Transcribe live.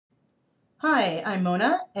Hi, I'm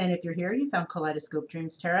Mona, and if you're here, you found Kaleidoscope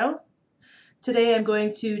Dreams Tarot. Today I'm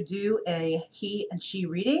going to do a he and she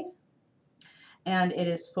reading, and it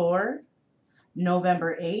is for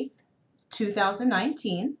November 8th,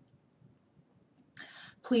 2019.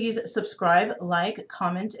 Please subscribe, like,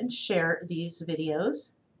 comment, and share these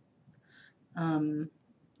videos.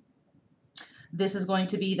 This is going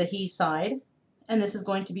to be the he side, and this is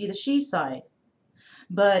going to be the she side.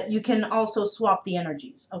 But you can also swap the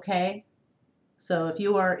energies, okay? So if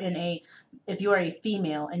you are a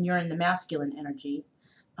female and you're in the masculine energy,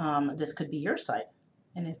 this could be your side.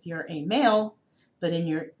 And if you're a male, but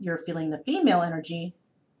you're feeling the female energy,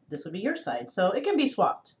 this would be your side. So it can be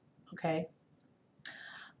swapped, okay?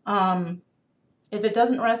 If it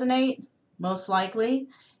doesn't resonate, most likely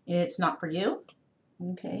it's not for you,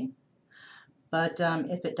 okay? But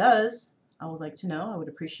if it does, I would like to know. I would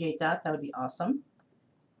appreciate that. That would be awesome.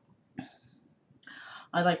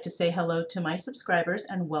 I'd like to say hello to my subscribers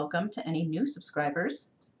and welcome to any new subscribers.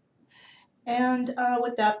 And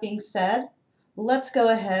with that being said, let's go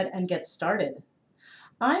ahead and get started.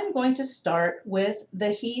 I'm going to start with the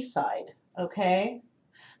he side, okay?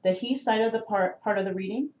 The he side of the part of the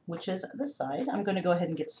reading, which is this side. I'm going to go ahead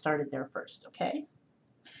and get started there first, okay?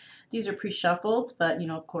 These are pre-shuffled, but,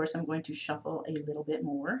 of course, I'm going to shuffle a little bit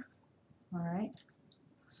more. All right.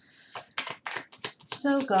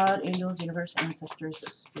 So, God, angels, universe, ancestors,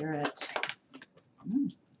 spirit.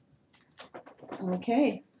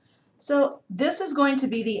 Okay. So, this is going to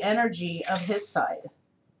be the energy of his side,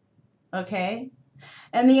 okay?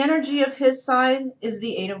 And the energy of his side is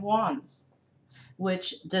the Eight of Wands,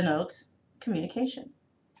 which denotes communication,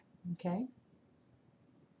 okay?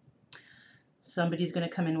 Somebody's going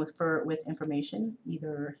to come in with information.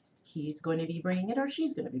 Either he's going to be bringing it or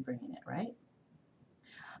she's going to be bringing it, right?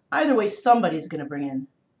 Either way, somebody's going to bring in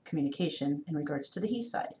communication in regards to the he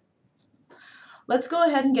side. Let's go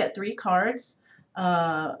ahead and get 3 cards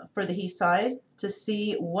for the he side to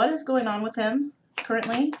see what is going on with him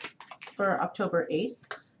currently for October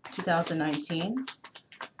 8th, 2019.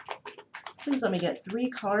 Please let me get 3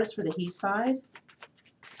 cards for the he side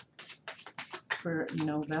for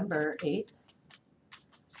November 8th,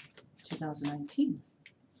 2019.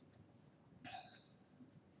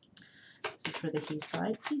 This is for the he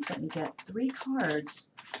side. Please let me get 3 cards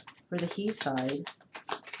for the he side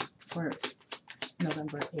for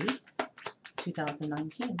November 8th,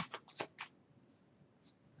 2019.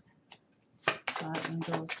 God,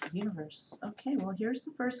 angels, universe. Okay, well, here's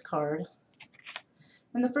the first card.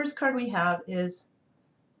 And the first card we have is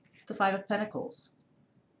the Five of Pentacles.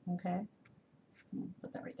 Okay,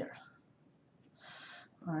 put that right there.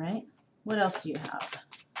 All right, what else do you have?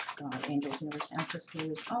 God, angels, universe,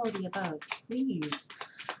 ancestors, all of the above. Please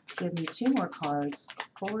give me 2 more cards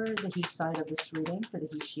for the he side of this reading, for the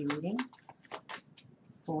he-she reading,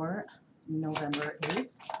 for November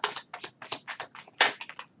 8th.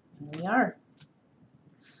 There we are.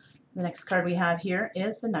 The next card we have here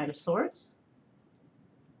is the Knight of Swords.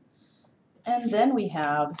 And then we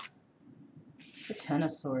have the Ten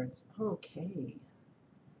of Swords. Okay.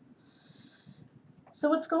 So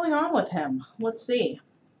what's going on with him? Let's see.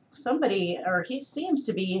 He seems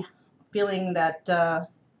to be feeling that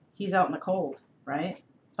he's out in the cold, right?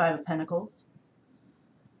 5 of Pentacles.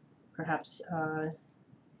 Perhaps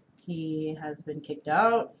he has been kicked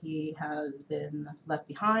out. He has been left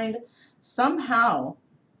behind. Somehow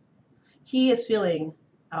he is feeling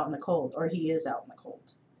out in the cold, or he is out in the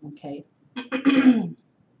cold. Okay.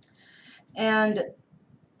 And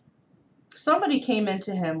somebody came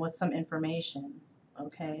into him with some information,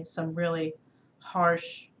 okay, some really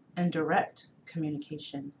harsh and direct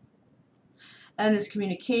communication. And this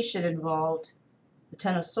communication involved the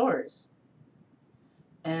Ten of Swords.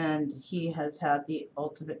 And he has had the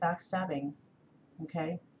ultimate backstabbing,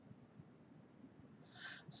 okay?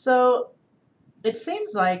 So it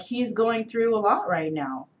seems like he's going through a lot right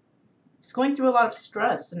now. He's going through a lot of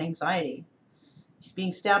stress and anxiety. He's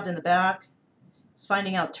being stabbed in the back. He's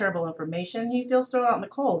finding out terrible information. He feels thrown out in the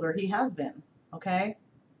cold, or he has been, okay?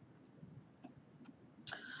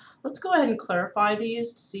 Let's go ahead and clarify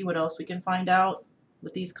these to see what else we can find out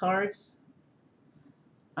with these cards.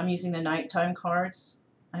 I'm using the nighttime cards.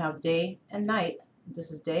 I have day and night.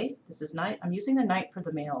 This is day, this is night. I'm using the night for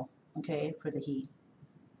the male, okay, for the he.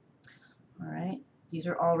 All right, these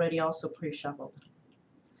are already also pre-shuffled.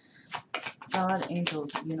 God,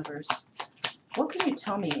 angels, universe. What can you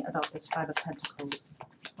tell me about this Five of Pentacles?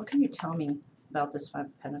 What can you tell me about this Five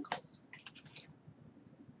of Pentacles?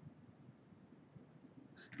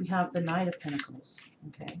 We have the Knight of Pentacles,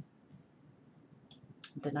 okay?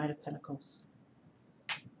 The Knight of Pentacles.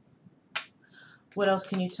 What else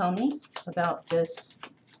can you tell me about this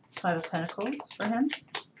Five of Pentacles for him?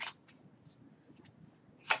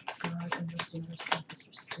 God, angels, universe,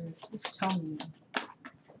 ancestors, spirit, please tell me.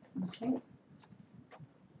 Okay.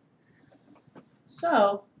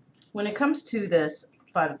 So, when it comes to this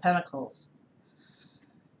Five of Pentacles,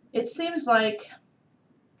 it seems like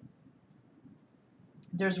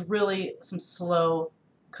there's really some slow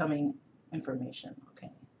coming information,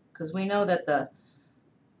 okay? Because we know that the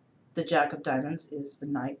Jack of Diamonds is the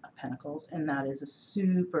Knight of Pentacles, and that is a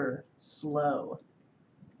super slow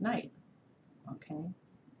knight, okay?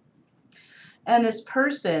 And this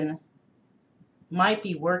person might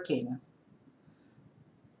be working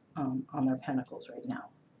on their pentacles right now,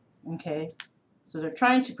 okay? So they're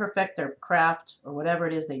trying to perfect their craft or whatever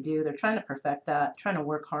it is they do. They're trying to perfect that, trying to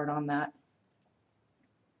work hard on that.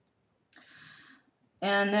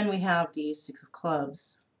 And then we have the Six of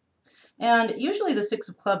Clubs. And usually the Six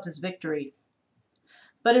of Clubs is victory.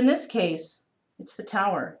 But in this case, it's the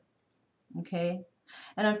Tower, okay?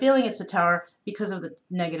 And I'm feeling it's a Tower because of the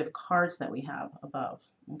negative cards that we have above,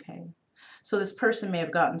 okay? So this person may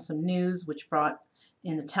have gotten some news which brought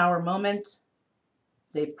in the Tower moment.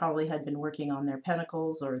 They probably had been working on their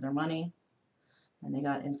pentacles or their money, and they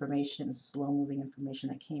got information, slow-moving information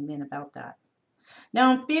that came in about that.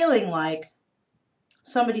 Now I'm feeling like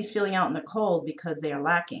somebody's feeling out in the cold because they are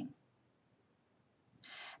lacking.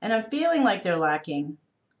 And I'm feeling like they're lacking.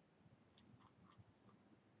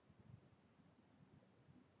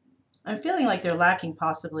 I'm feeling like they're lacking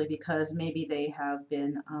possibly because maybe they have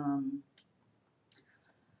been,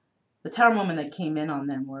 the Tower moment that came in on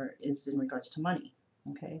them is in regards to money,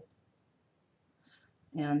 okay?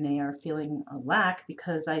 And they are feeling a lack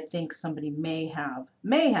because I think somebody may have,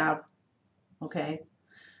 okay,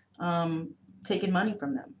 taken money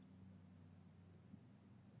from them.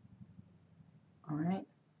 All right.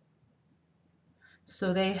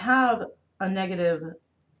 So they have a negative,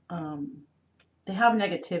 they have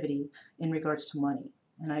negativity in regards to money.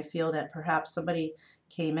 And I feel that perhaps somebody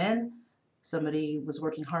came in, somebody was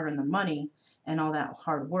working hard on the money, and all that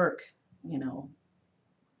hard work, you know,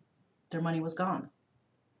 their money was gone.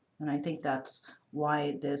 And I think that's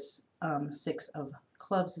why this Six of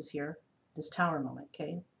Clubs is here, this Tower moment,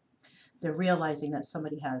 okay? They're realizing that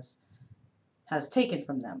somebody has taken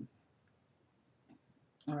from them,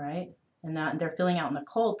 all right? And that they're feeling out in the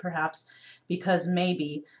cold perhaps because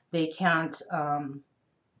maybe they can't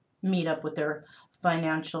meet up with their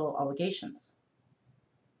financial obligations,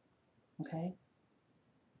 okay?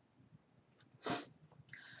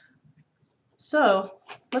 So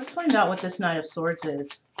let's find out what this Knight of Swords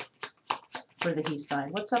is for the he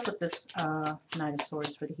side. What's up with this Knight of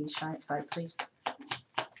Swords for the he side, please?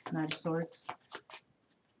 Knight of Swords.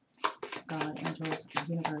 God, angels,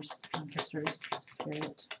 universe, ancestors,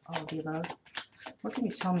 spirit, all of the above. What can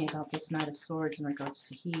you tell me about this Knight of Swords in regards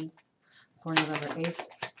to he for November 8th,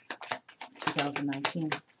 2019?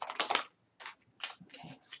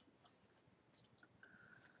 Okay.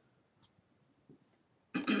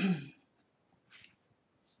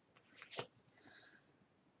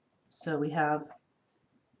 So we have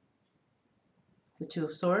the Two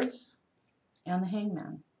of Swords and the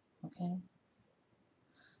Hangman, okay?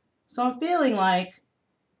 So I'm feeling like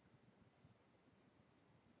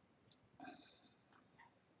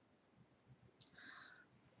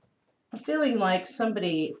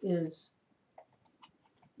somebody is,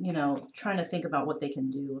 you know, trying to think about what they can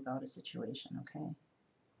do about a situation, okay?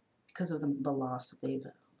 Because of the loss that they've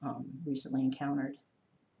recently encountered.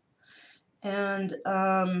 And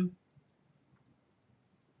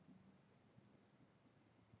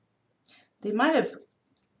they might have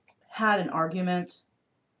had an argument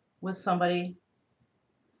with somebody,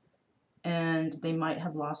 and they might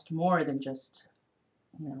have lost more than just,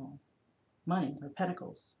 you know, money or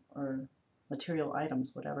pentacles or material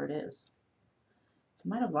items, whatever it is. They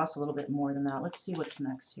might have lost a little bit more than that. Let's see what's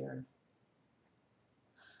next here.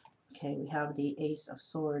 Okay, we have the Ace of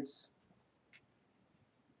Swords.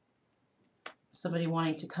 Somebody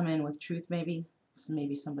wanting to come in with truth, maybe. So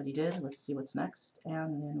maybe somebody did. Let's see what's next.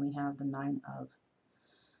 And then we have the Nine of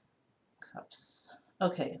Cups.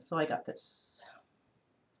 Okay, so I got this.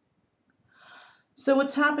 So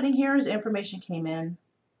what's happening here is information came in.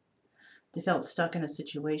 They felt stuck in a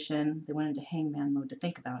situation. They went into hangman mode to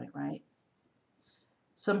think about it, right?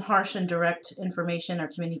 Some harsh and direct information or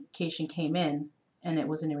communication came in, and it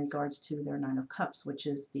was in regards to their Nine of Cups, which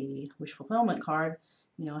is the wish fulfillment card,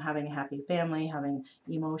 you know, having a happy family, having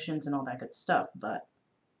emotions and all that good stuff, but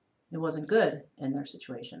it wasn't good in their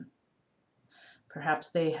situation. Perhaps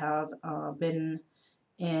they have been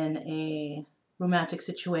in a romantic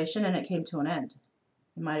situation and it came to an end.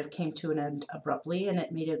 It might have came to an end abruptly, and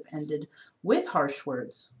it may have ended with harsh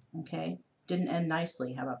words. Okay, didn't end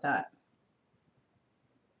nicely. How about that?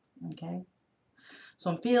 Okay,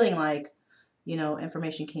 so I'm feeling like, you know,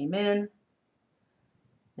 information came in.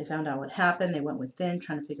 They found out what happened. They went within,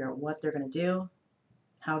 trying to figure out what they're going to do,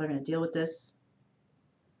 how they're going to deal with this.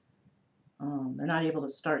 They're not able to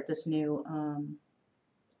start this new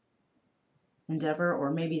endeavor,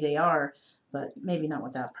 or maybe they are, but maybe not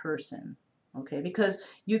with that person. Okay, because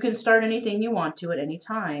you can start anything you want to at any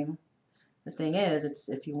time. The thing is, it's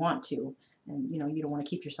if you want to, and you know, you don't want to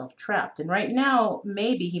keep yourself trapped. And right now,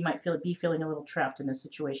 maybe he might be feeling a little trapped in this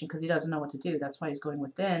situation because he doesn't know what to do. That's why he's going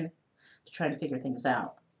within to try and figure things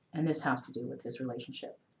out. And this has to do with his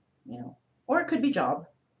relationship, you know, or it could be job,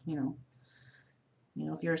 you know. You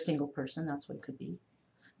know, if you're a single person, that's what it could be.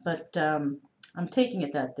 But I'm taking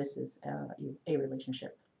it that this is a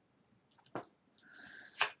relationship.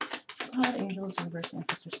 God, angels, universe,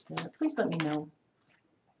 ancestors, spirit, please let me know.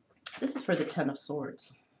 This is for the Ten of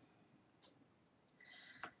Swords.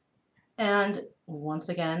 And once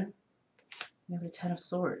again, we have the Ten of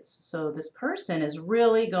Swords. So this person is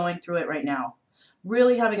really going through it right now.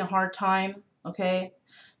 Really having a hard time, okay?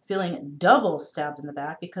 Feeling double stabbed in the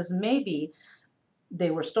back because maybe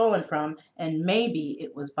they were stolen from, and maybe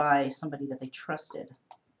it was by somebody that they trusted,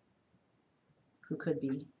 who could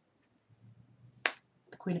be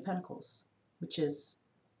the Queen of Pentacles, which is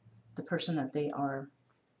the person that they are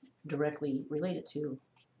directly related to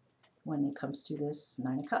when it comes to this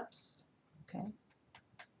Nine of Cups. Okay.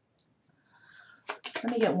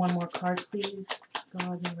 Let me get one more card, please.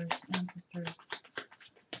 God, universe, ancestors,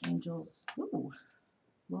 angels. Ooh.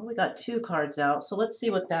 Well, we got two cards out, so let's see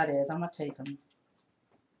what that is. I'm going to take them.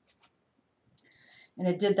 And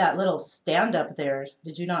it did that little stand up there.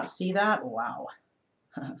 Did you not see that? Wow.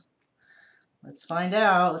 Let's find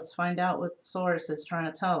out. Let's find out what Source is trying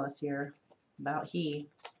to tell us here about he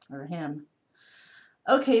or him.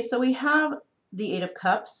 Okay, so we have the Eight of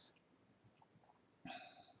Cups.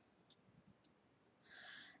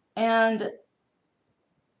 And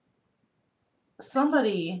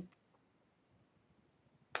somebody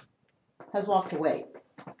has walked away.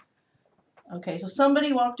 Okay, so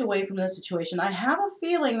somebody walked away from this situation. I have a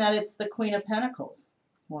feeling that it's the Queen of Pentacles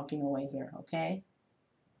walking away here, okay?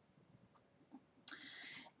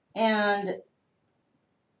 And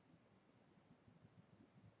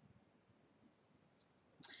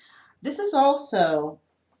this is also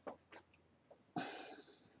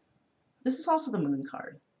the Moon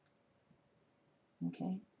card,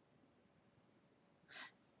 okay?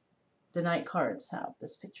 The Knight cards have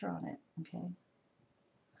this picture on it, okay?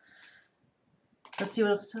 Let's see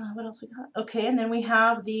what else we got. Okay, and then we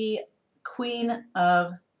have the Queen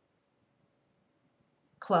of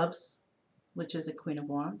Clubs, which is a Queen of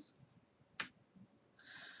Wands.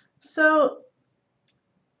 So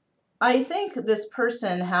I think this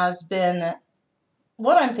person has been,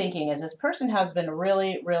 what I'm thinking is this person has been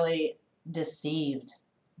really, really deceived,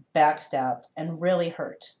 backstabbed, and really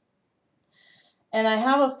hurt. And I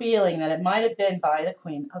have a feeling that it might have been by the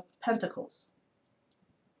Queen of Pentacles.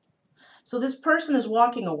 So this person is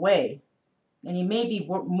walking away, and he may be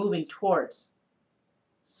moving towards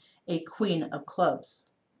a Queen of Clubs,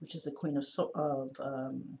 which is the Queen of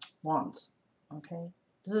Wands. Okay?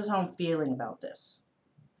 This is how I'm feeling about this.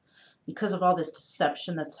 Because of all this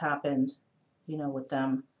deception that's happened, you know, with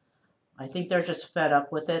them, I think they're just fed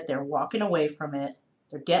up with it. They're walking away from it.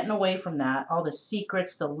 They're getting away from that. All the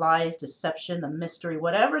secrets, the lies, deception, the mystery,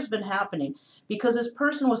 whatever's been happening, because this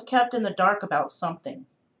person was kept in the dark about something.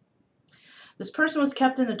 This person was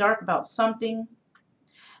kept in the dark about something,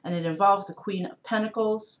 and it involves the Queen of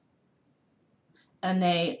Pentacles, and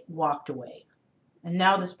they walked away. And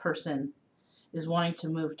now this person is wanting to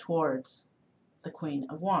move towards the Queen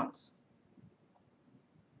of Wands.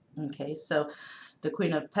 Okay, so the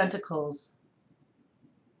Queen of Pentacles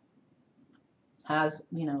has,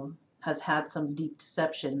 you know, has had some deep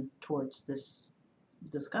deception towards this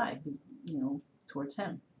guy, you know, towards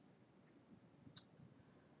him.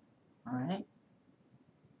 All right.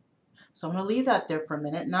 So I'm going to leave that there for a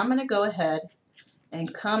minute, and I'm going to go ahead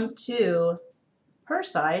and come to her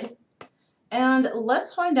side, and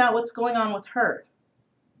let's find out what's going on with her.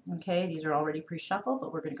 Okay, these are already pre-shuffled,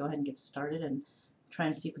 but we're going to go ahead and get started and try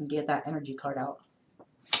and see if we can get that energy card out.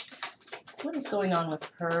 What is going on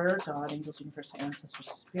with her? God, angels, universe, ancestors,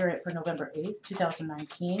 spirit for November 8th,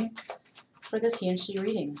 2019 for this he and she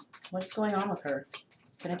reading. What's going on with her?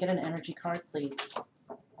 Can I get an energy card, please?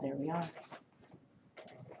 There we are.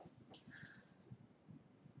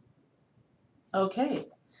 Okay,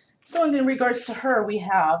 so in regards to her, we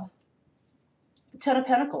have the Ten of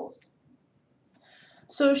Pentacles.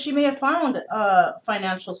 So she may have found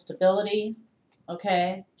financial stability.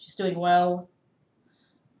 Okay, she's doing well.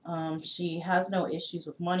 She has no issues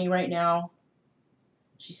with money right now.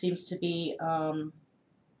 She seems to be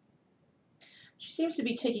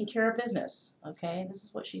taking care of business. Okay, this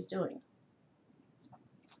is what she's doing.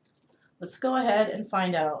 Let's go ahead and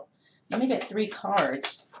find out. Let me get 3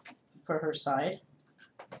 cards for her side.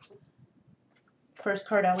 First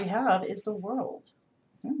card out we have is the World.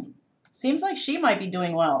 Seems like she might be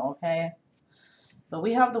doing well, okay? But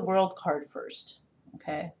we have the World card first,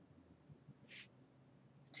 okay?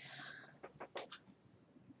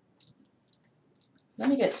 Let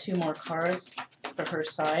me get 2 more cards for her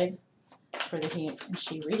side for the he and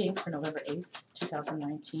she reading for November 8th,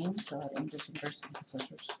 2019. God, angels, universe,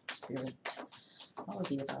 ancestors, spirit, all of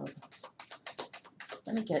the above.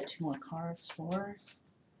 Let me get 2 more cards for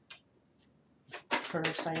her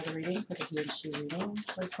side of the reading, for the he and she reading.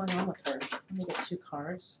 What's going on with her? Let me get 2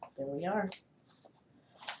 cards. There we are.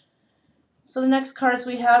 So the next cards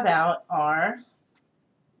we have out are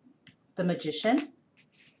the Magician.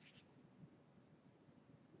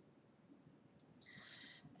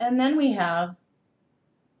 And then we have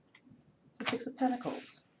the 6 of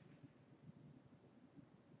Pentacles.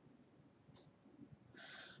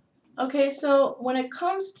 Okay, so when it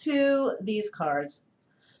comes to these cards,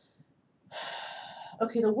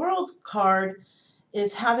 okay, the World card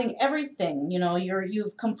is having everything, you know,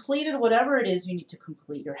 you've completed whatever it is you need to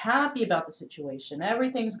complete. You're happy about the situation.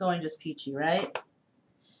 Everything's going just peachy, right?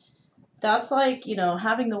 That's like, you know,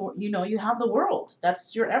 having the, you know, you have the world.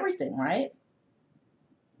 That's your everything, right?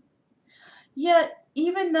 Yet,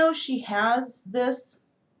 even though she has this,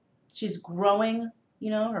 she's growing, you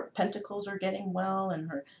know, her pentacles are getting well and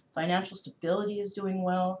her financial stability is doing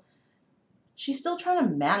well. She's still trying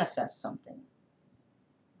to manifest something,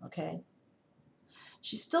 okay?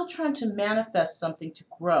 She's still trying to manifest something to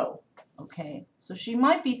grow, okay? So she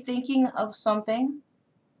might be thinking of something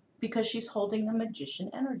because she's holding the Magician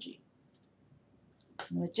energy.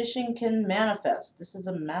 The Magician can manifest. This is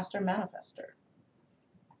a master manifester.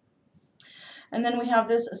 And then we have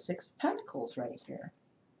this 6 of Pentacles right here.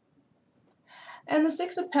 And the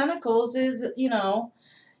 6 of Pentacles is, you know,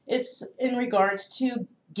 it's in regards to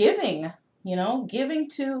giving, you know, giving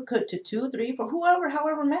to 2, 3, 4, whoever,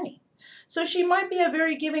 however many. So she might be a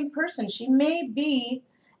very giving person. She may be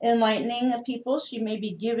enlightening people. She may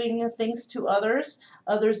be giving things to others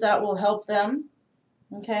that will help them.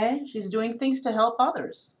 Okay? She's doing things to help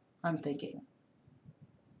others, I'm thinking.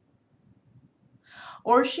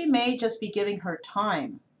 Or she may just be giving her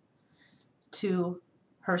time to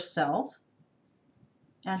herself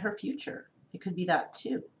and her future. It could be that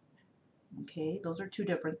too. Okay? Those are 2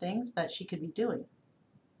 different things that she could be doing.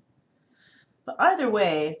 But either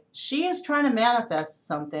way, she is trying to manifest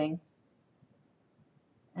something,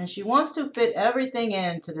 and she wants to fit everything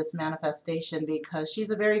into this manifestation because she's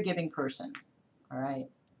a very giving person, all right?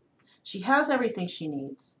 She has everything she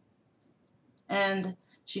needs, and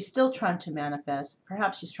she's still trying to manifest.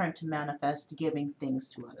 Perhaps she's trying to manifest giving things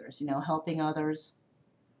to others, you know, helping others,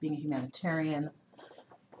 being a humanitarian,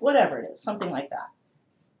 whatever it is, something like that,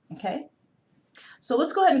 okay? So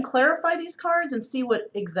let's go ahead and clarify these cards and see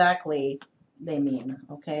what exactly they mean,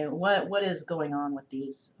 okay? What is going on with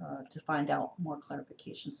these to find out more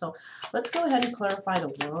clarification. So let's go ahead and clarify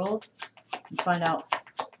the World and find out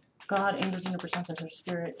God, angels, universe, ancestors,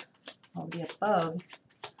 spirit, all of the above.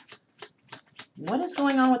 What is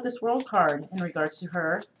going on with this World card in regards to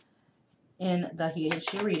her in the he and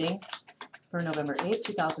she reading for November 8th,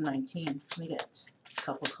 2019? Let me get a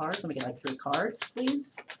couple cards. Let me get like 3 cards,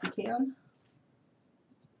 please, if you can.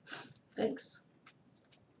 Thanks.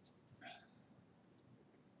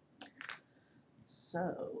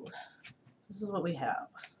 So, this is what we have.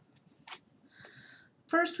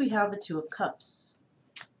 First, we have the 2 of Cups.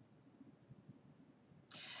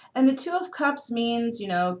 And the 2 of Cups means, you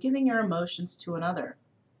know, giving your emotions to another.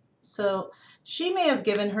 So, she may have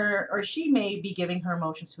given her, or she may be giving her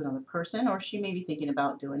emotions to another person, or she may be thinking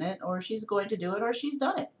about doing it, or she's going to do it, or she's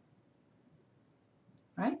done it.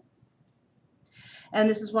 Right? And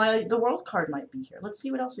this is why the World card might be here. Let's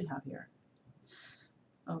see what else we have here.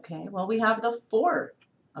 Okay, well, we have the 4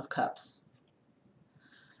 of Cups.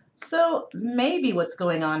 So maybe what's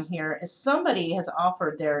going on here is somebody has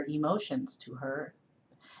offered their emotions to her,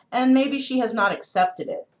 and maybe she has not accepted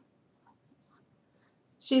it.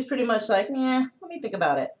 She's pretty much like, yeah, let me think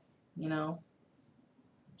about it, you know.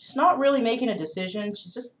 She's not really making a decision.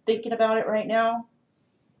 She's just thinking about it right now.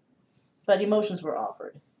 But emotions were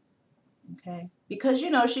offered, okay? Because,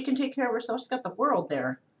 you know, she can take care of herself. She's got the World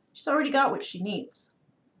there. She's already got what she needs.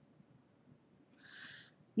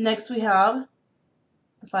 Next we have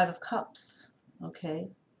the Five of Cups.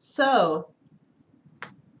 Okay, so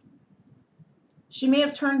she may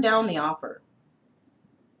have turned down the offer,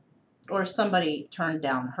 or somebody turned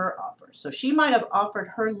down her offer. So she might have offered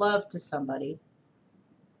her love to somebody.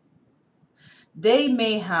 They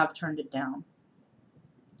may have turned it down,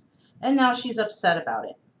 and now she's upset about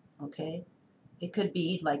it. Okay, it could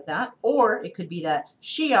be like that, or it could be that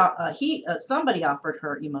somebody offered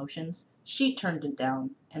her emotions, she turned it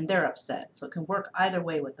down, and they're upset. So it can work either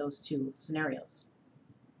way with those two scenarios.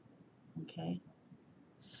 Okay,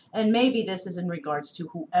 and maybe this is in regards to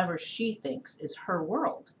whoever she thinks is her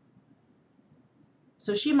world.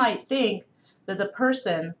 So she might think that the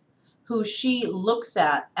person who she looks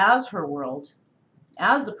at as her world,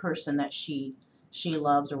 as the person that she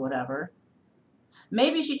loves or whatever,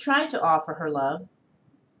 maybe she tried to offer her love,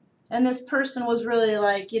 and this person was really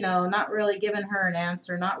like, not really giving her an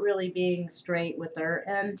answer, not really being straight with her,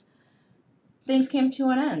 and things came to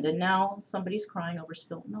an end, and now somebody's crying over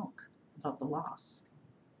spilt milk about the loss.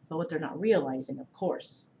 But what they're not realizing, of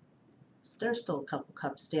course, is there's still a couple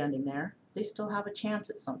cups standing there. They still have a chance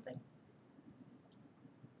at something.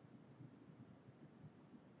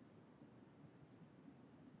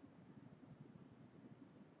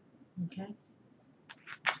 Okay.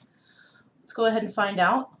 Let's go ahead and find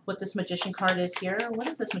out what this Magician card is here. What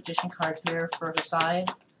is this Magician card here for her side?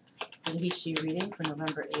 For the He She reading for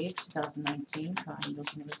November 8th, 2019. God,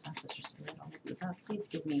 angels, universe, ancestor, spirit, all of the above. Please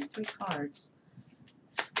give me 3 cards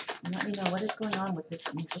and let me know what is going on with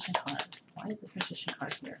this Magician card. Why is this Magician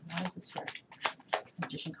card here? Why is this here?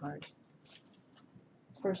 Magician card.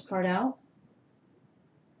 First card out.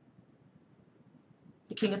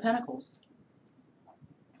 The King of Pentacles.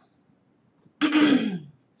 Let me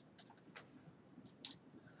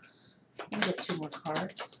get 2 more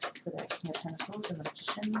cards for that King of Pentacles and the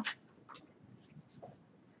Magician.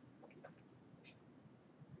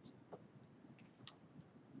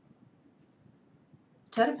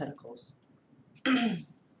 Ten of Pentacles. One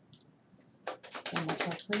more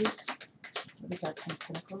card, please. What is that, Ten of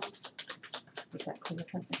Pentacles? With that King of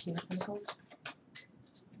Pentacles?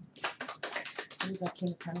 What is that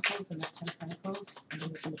King of Pentacles and that Ten of Pentacles? And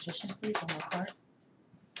then with the Magician, please. One more card.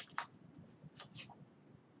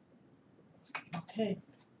 Okay.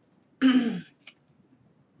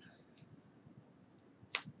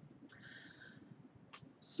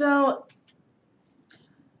 So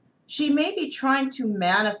she may be trying to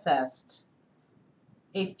manifest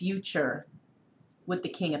a future with the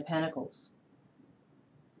King of Pentacles.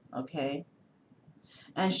 Okay.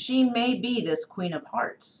 And she may be this Queen of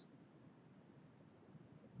Hearts.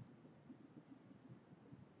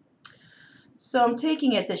 So I'm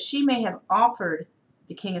taking it that she may have offered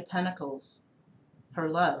the King of Pentacles her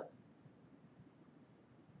love.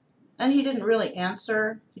 And he didn't really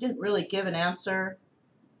answer. He didn't really give an answer.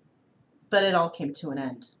 But it all came to an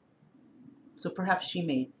end. So perhaps she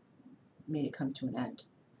made it come to an end.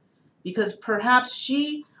 Because perhaps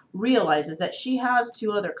she realizes that she has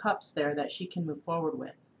 2 other cups there that she can move forward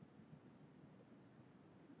with.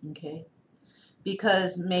 Okay?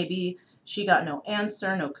 Because maybe she got no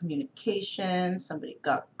answer, no communication, somebody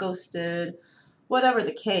got ghosted, whatever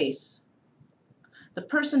the case. The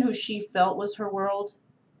person who she felt was her world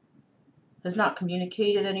has not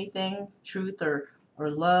communicated anything, truth or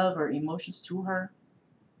love or emotions to her.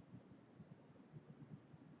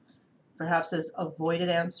 Perhaps has avoided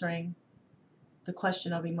answering the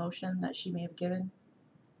question of emotion that she may have given.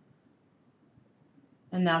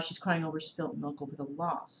 And now she's crying over spilt milk over the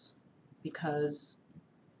loss. Because,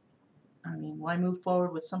 I mean, why move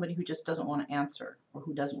forward with somebody who just doesn't want to answer, or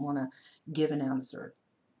who doesn't want to give an answer,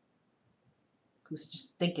 who's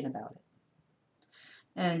just thinking about it?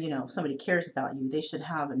 And, if somebody cares about you, they should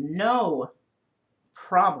have no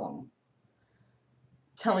problem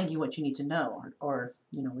telling you what you need to know, or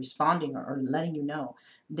responding, or letting you know.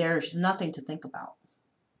 There's nothing to think about,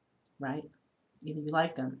 right? Either you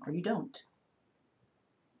like them or you don't.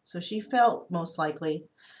 So she felt, most likely,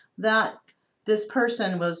 that this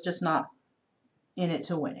person was just not in it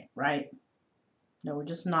to win it, right? They were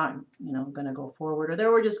just not, going to go forward, or they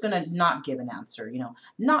were just going to not give an answer.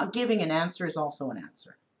 Not giving an answer is also an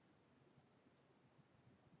answer.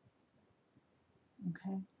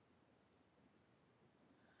 Okay.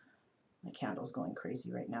 My candle's going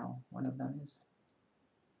crazy right now. One of them is.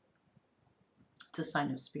 It's a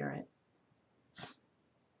sign of spirit.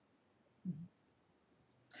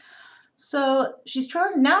 So she's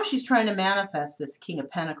trying to manifest this King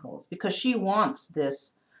of Pentacles, because she wants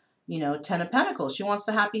this, Ten of Pentacles. She wants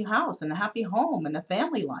the happy house and the happy home and the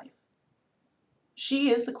family life.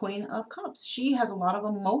 She is the Queen of Cups. She has a lot of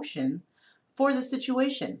emotion for the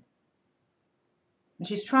situation. And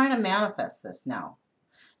she's trying to manifest this now.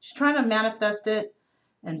 She's trying to manifest it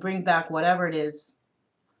and bring back whatever it is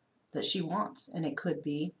that she wants. And it could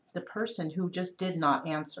be the person who just did not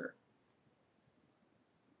answer.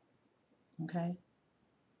 Okay?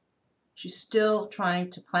 She's still trying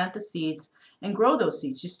to plant the seeds and grow those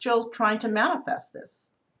seeds. She's still trying to manifest this.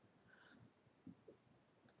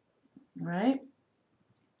 Right?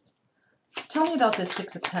 Tell me about this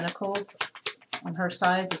Six of Pentacles on her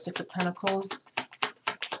side, the Six of Pentacles.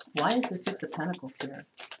 Why is the Six of Pentacles here?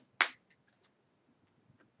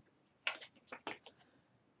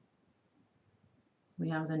 We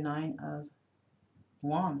have the Nine of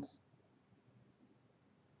Wands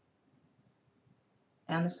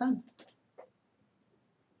and the Sun.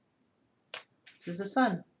 This is the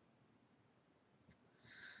Sun.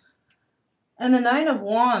 And the Nine of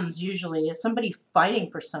Wands usually is somebody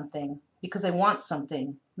fighting for something because they want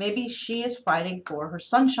something. Maybe she is fighting for her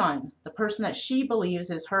sunshine, the person that she believes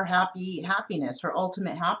is her happiness, her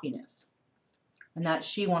ultimate happiness, and that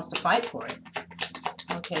she wants to fight for it.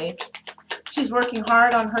 Okay? She's working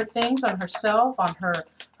hard on her things, on herself, on her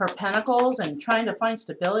pentacles, and trying to find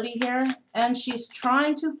stability here. And she's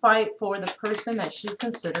trying to fight for the person that she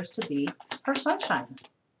considers to be her sunshine.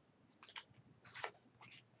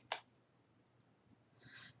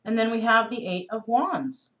 And then we have the Eight of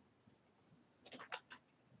Wands.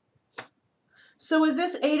 So is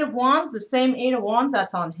this Eight of Wands the same Eight of Wands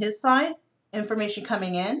that's on his side? Information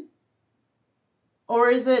coming in? Or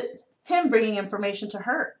is it him bringing information to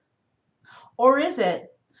her? Or is it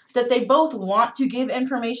that they both want to give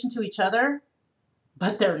information to each other,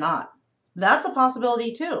 but they're not? That's a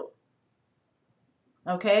possibility too.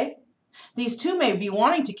 Okay? These two may be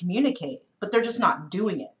wanting to communicate, but they're just not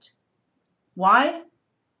doing it. Why?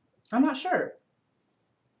 I'm not sure.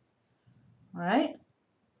 All right.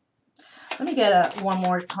 Let me get one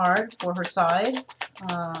more card for her side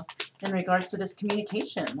in regards to this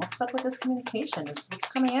communication. What's up with this communication? What's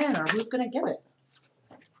coming in, or who's going to give it?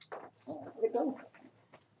 Oh, where'd it go?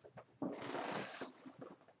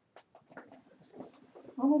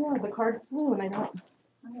 Oh my God, the card flew and I don't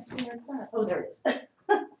see where it's at. Oh, there it is.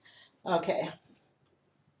 Okay.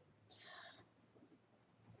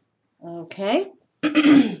 Okay.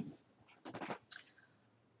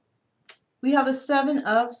 We have the Seven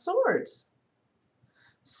of Swords.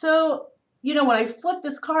 So, you know, when I flipped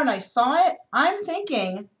this card and I saw it, I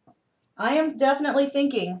am definitely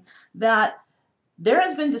thinking that there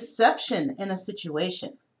has been deception in a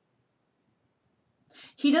situation.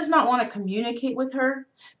 He does not want to communicate with her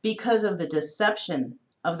because of the deception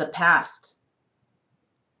of the past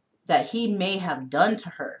that he may have done to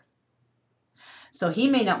her. So he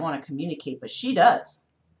may not want to communicate, but she does.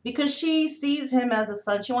 Because she sees him as a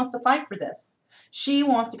son. She wants to fight for this. She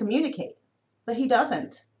wants to communicate, but he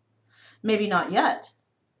doesn't. Maybe not yet.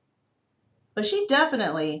 But she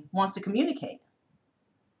definitely wants to communicate.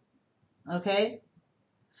 Okay?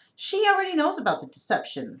 She already knows about the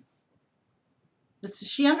deception.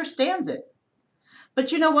 She understands it.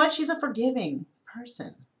 But you know what? She's a forgiving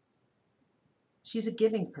person. She's a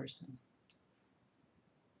giving person.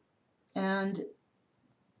 And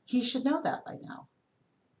he should know that by now.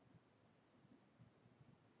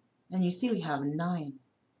 And you see we have 9,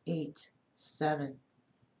 8, 7.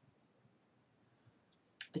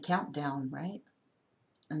 The countdown, right?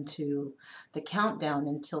 The countdown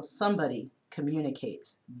until somebody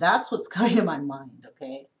communicates. That's what's coming to my mind,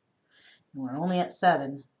 okay? And we're only at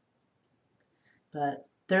 7. But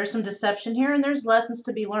there's some deception here and there's lessons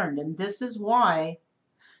to be learned. And this is why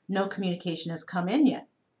no communication has come in yet.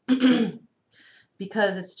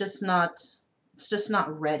 Because it's just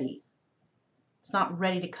not ready. It's not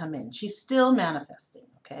ready to come in. She's still manifesting,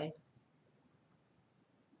 okay?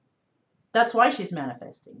 That's why she's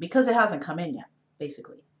manifesting, because it hasn't come in yet,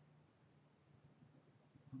 basically.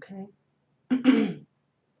 Okay?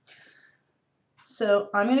 So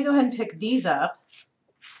I'm going to go ahead and pick these up,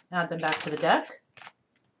 add them back to the deck.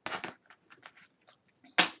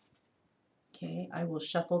 Okay, I will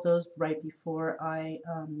shuffle those right before I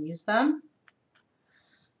use them.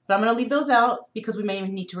 But I'm going to leave those out because we may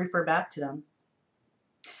need to refer back to them.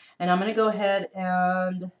 And I'm going to go ahead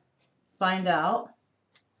and find out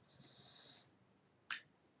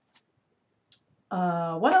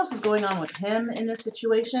what else is going on with him in this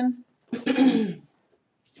situation.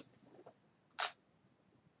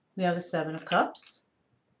 We have the Seven of Cups.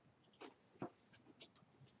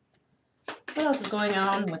 What else is going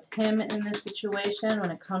on with him in this situation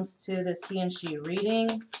when it comes to this he and she reading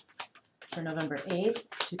for November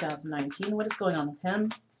 8th, 2019? What is going on with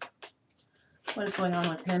him? What is going on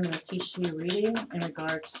with him in this he-she reading in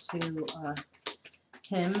regards to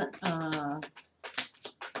him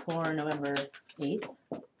for November 8th.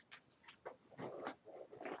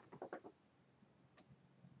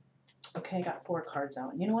 Okay, I got 4 cards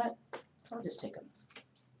out. You know what? I'll just take them.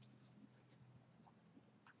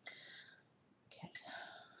 Okay.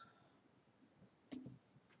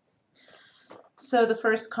 So the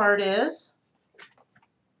first card is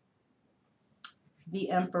the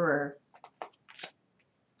Emperor.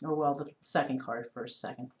 Or well, the second card first,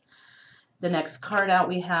 second. The next card out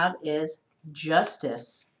we have is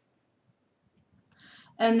Justice.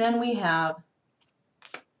 And then we have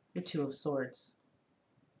the Two of Swords.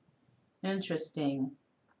 Interesting.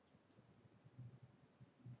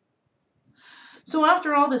 So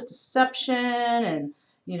after all this deception and,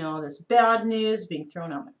 you know, this bad news being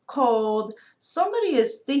thrown out in the cold, somebody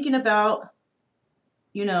is thinking about,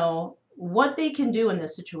 you know, what they can do in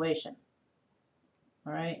this situation.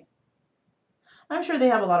 All right? I'm sure they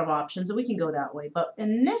have a lot of options and we can go that way. But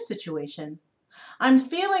in this situation, I'm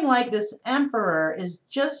feeling like this Emperor is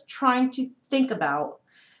just trying to think about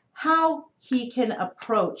how he can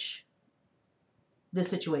approach the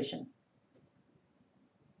situation.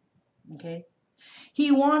 Okay?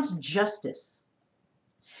 He wants justice.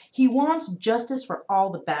 He wants justice for all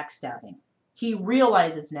the backstabbing. He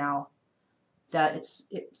realizes now that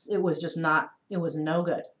it was just not, it was no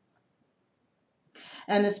good.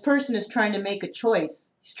 And this person is trying to make a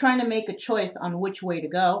choice. He's trying to make a choice on which way to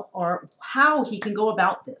go or how he can go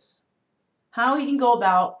about this. How he can go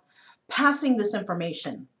about passing this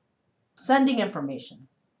information, sending information,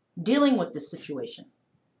 dealing with this situation.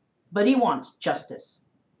 But he wants justice,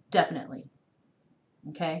 definitely.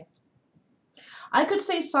 Okay? I could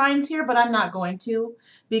say signs here, but I'm not going to,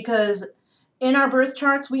 because in our birth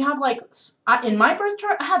charts, we have like, in my birth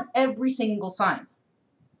chart, I have every single sign.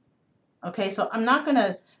 Okay, so I'm not going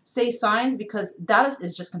to say signs because that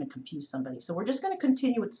is just going to confuse somebody. So we're just going to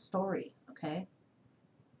continue with the story, okay?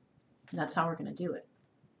 That's how we're going to do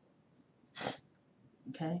it.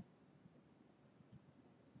 Okay?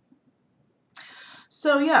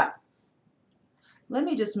 So yeah, let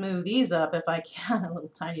me just move these up if I can a little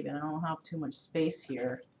tiny bit. I don't have too much space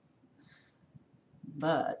here.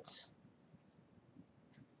 But,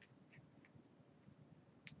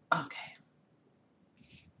 okay.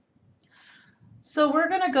 So we're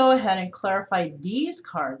going to go ahead and clarify these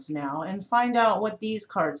cards now and find out what these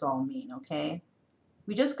cards all mean, okay?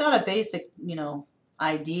 We just got a basic, you know,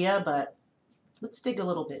 idea, but let's dig a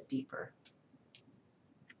little bit deeper.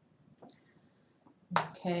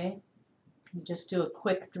 Okay, just do a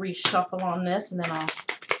quick 3 shuffle on this and then I'll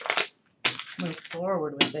move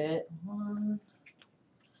forward with it. 1,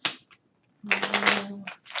 2,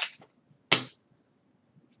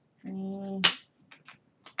 3.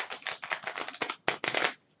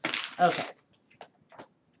 Okay.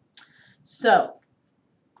 So,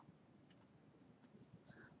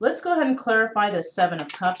 let's go ahead and clarify the 7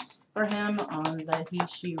 of Cups for him on the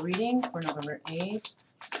he-she reading for November 8th,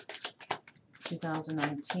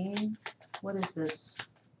 2019. What is this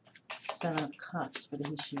 7 of Cups for the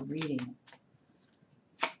he-she reading?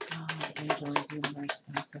 God, angels, universe,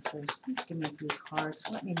 ancestors, please give me a few cards.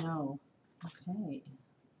 Let me know. Okay.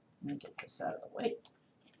 Let me get this out of the way.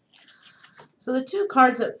 So the 2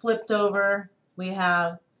 cards that flipped over, we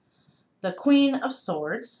have the Queen of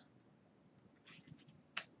Swords.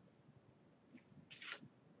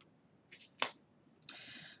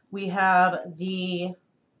 We have the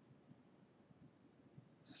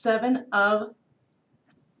 7 of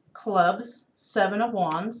Clubs, 7 of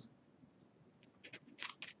Wands.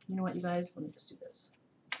 You know what, you guys? Let me just do this,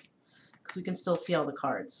 because we can still see all the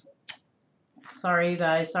cards. Sorry, you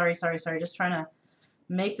guys. Sorry. Just trying to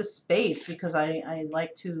make the space because I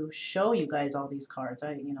like to show you guys all these cards.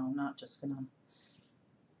 I'm not just going to...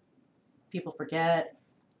 People forget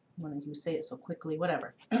when you say it so quickly,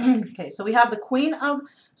 whatever. Okay, so we have the Queen of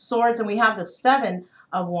Swords and we have the 7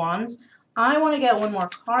 of Wands. I want to get one more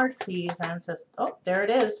card, please, ancestors. Oh, there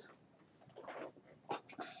it is.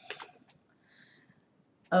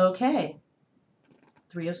 Okay,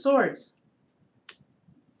 3 of Swords.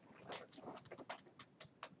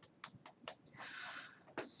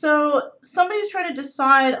 So somebody's trying to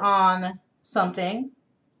decide on something,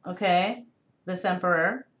 okay, this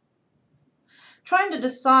Emperor. Trying to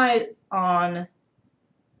decide on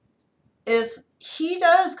if he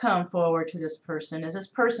does come forward to this person, is this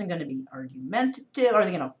person going to be argumentative? Are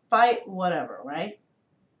they going to fight? Whatever, right?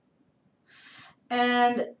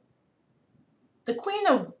 And the Queen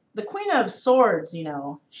of Swords,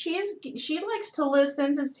 she likes to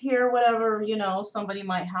listen, to hear whatever, somebody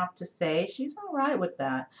might have to say. She's all right with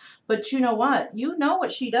that. But you know what? You know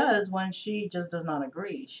what she does when she just does not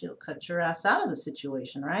agree. She'll cut your ass out of the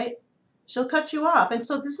situation, right? She'll cut you off. And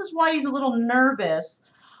so this is why he's a little nervous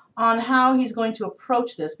on how he's going to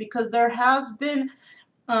approach this, because there has been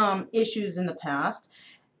issues in the past.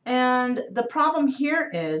 And the problem here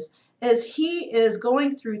is he is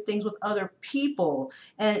going through things with other people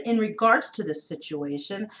and in regards to this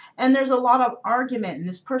situation, and there's a lot of argument, and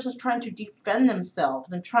this person's trying to defend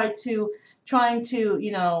themselves and trying to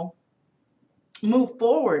you know, move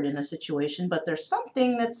forward in a situation, but there's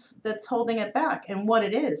something that's holding it back, and what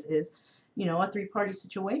it is, you know, a three-party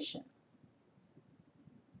situation.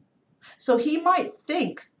 So he might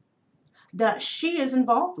think that she is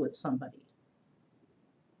involved with somebody.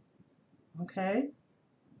 Okay?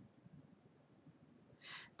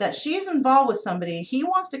 That she's involved with somebody. He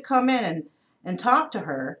wants to come in and talk to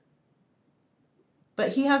her, but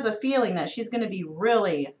he has a feeling that she's going to be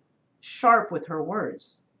really sharp with her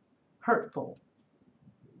words, hurtful,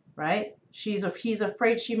 right? He's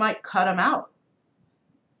afraid she might cut him out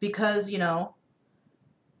because, you know,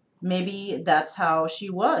 maybe that's how she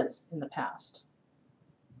was in the past.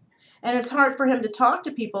 And it's hard for him to talk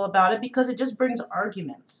to people about it because it just brings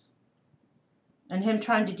arguments. And him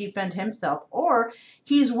trying to defend himself, or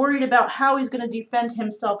he's worried about how he's going to defend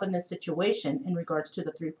himself in this situation in regards to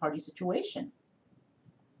the three-party situation,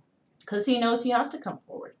 because he knows he has to come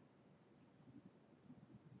forward.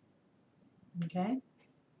 Okay,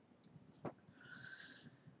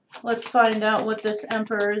 let's find out what this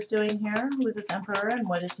emperor is doing here. Who is this emperor and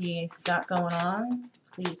what has he got going on?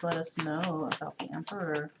 Please let us know about the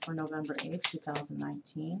emperor for November 8th,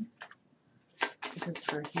 2019. This is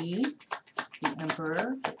for he, the emperor,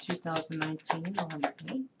 for 2019, November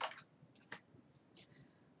 8th.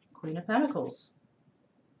 Queen of Pentacles.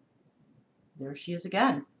 There she is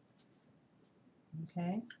again.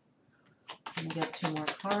 Okay. Let me get 2 more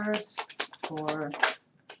cards for...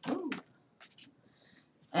 Ooh.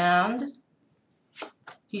 And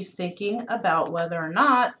he's thinking about whether or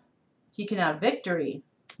not he can have victory.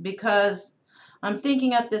 Because I'm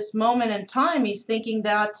thinking at this moment in time, he's thinking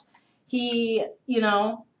that he, you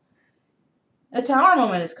know, a tower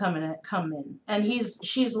moment is coming and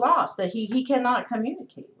she's lost, that he cannot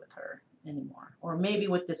communicate with her anymore. Or maybe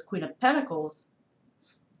with this Queen of Pentacles,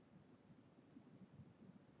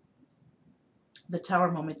 the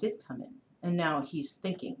tower moment did come in, and now he's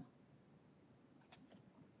thinking.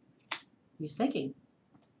 He's thinking.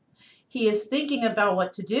 He is thinking about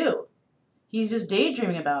what to do. He's just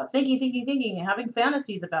daydreaming about it, thinking, having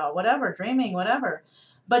fantasies about whatever, dreaming, whatever.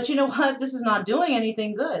 But you know what? This is not doing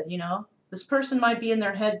anything good, you know. This person might be in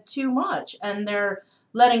their head too much, and they're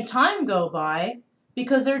letting time go by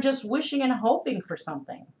because they're just wishing and hoping for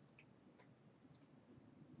something.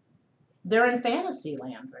 They're in fantasy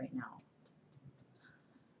land right now.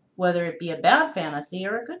 Whether it be a bad fantasy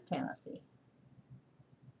or a good fantasy.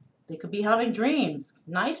 They could be having dreams,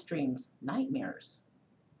 nice dreams, nightmares.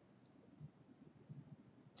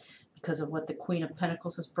 Because of what the Queen of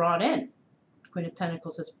Pentacles has brought in. Queen of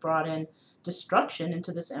Pentacles has brought in destruction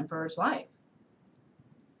into this emperor's life.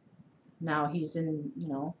 Now he's in, you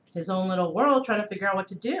know, his own little world trying to figure out what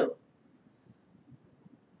to do.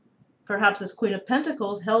 Perhaps this Queen of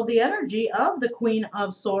Pentacles held the energy of the Queen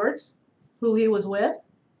of Swords, who he was with.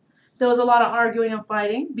 There was a lot of arguing and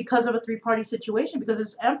fighting because of a three-party situation, because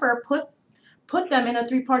this emperor put them in a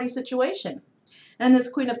three-party situation. And this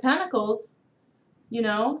Queen of Pentacles, you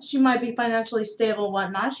know, she might be financially stable and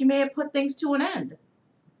whatnot. She may have put things to an end.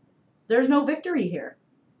 There's no victory here.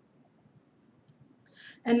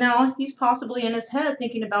 And now he's possibly in his head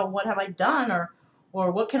thinking about what have I done,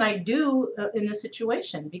 or what can I do in this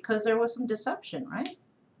situation, because there was some deception, right?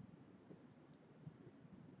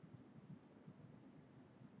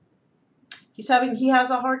 He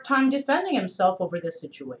has a hard time defending himself over this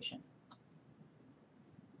situation.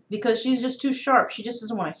 Because she's just too sharp. She just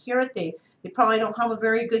doesn't want to hear it. They probably don't have a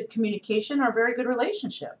very good communication or a very good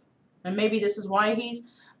relationship. And maybe this is why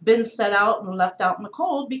he's been set out and left out in the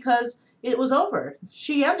cold, because it was over.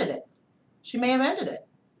 She ended it. She may have ended it.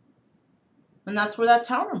 And that's where that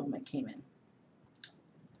Tower moment came in.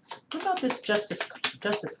 What about this Justice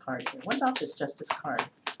card here? What about this Justice card?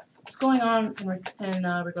 What's going on in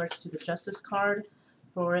regards to the Justice card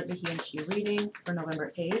for the he and she reading for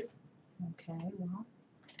November 8th? Okay, well.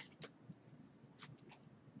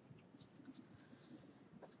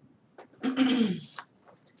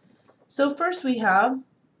 So first we have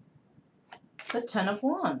the Ten of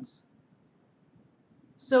Wands.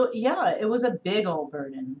 So yeah, it was a big old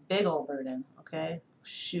burden, okay?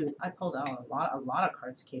 Shoot, I pulled out a lot of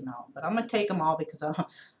cards came out, but I'm gonna take them all because I'm,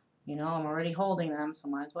 you know, I'm already holding them, so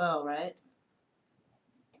might as well, right?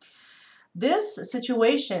 This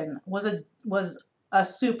situation was a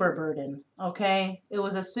super burden, okay? It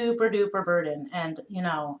was a super duper burden, and you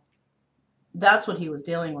know, that's what he was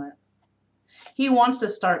dealing with. He wants to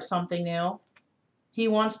start something new. He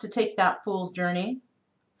wants to take that fool's journey.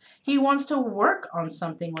 He wants to work on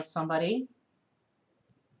something with somebody.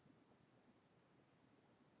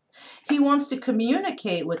 He wants to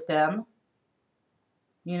communicate with them,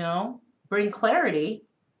 you know, bring clarity.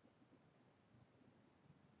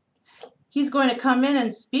 He's going to come in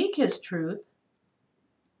and speak his truth.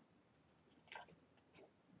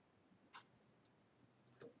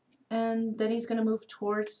 And then he's going to move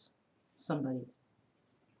towards somebody.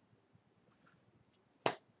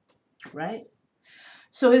 Right?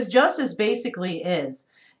 So his justice basically is,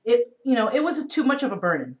 it was too much of a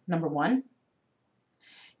burden, number one.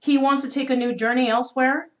 He wants to take a new journey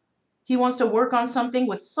elsewhere. He wants to work on something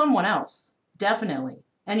with someone else, definitely.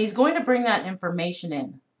 And he's going to bring that information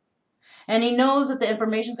in. And he knows that the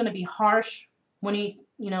information is going to be harsh when he,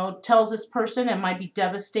 tells this person. It might be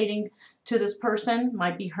devastating to this person,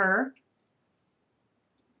 might be her.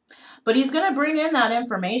 But he's going to bring in that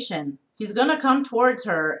information. He's going to come towards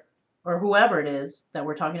her, or whoever it is that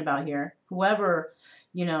we're talking about here. Whoever,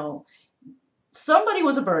 somebody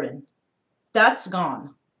was a burden. That's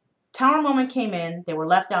gone. Tower moment came in. They were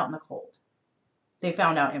left out in the cold. They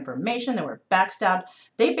found out information. They were backstabbed.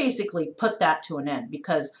 They basically put that to an end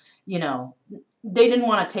because, they didn't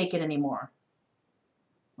want to take it anymore.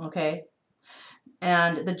 Okay?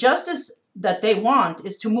 And the justice that they want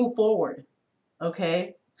is to move forward.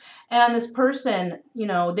 Okay? And this person,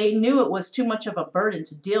 they knew it was too much of a burden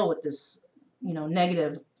to deal with this,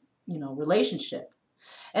 negative, relationship.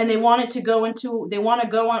 And they want to go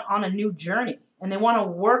on a new journey. And they want to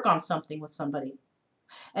work on something with somebody.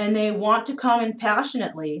 And they want to come in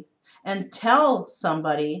passionately and tell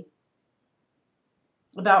somebody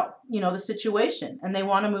about, the situation. And they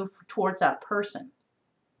want to move towards that person.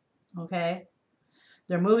 Okay?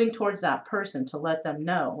 They're moving towards that person to let them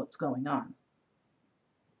know what's going on.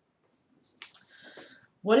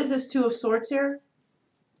 What is this Two of Swords here?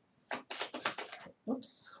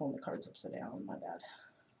 Whoops, holding the cards upside down, my bad.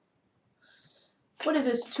 What is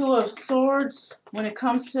this Two of Swords when it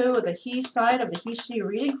comes to the he side of the he-she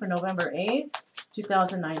reading for November 8th,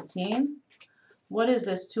 2019? What is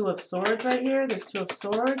this Two of Swords right here? This Two of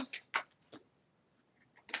Swords.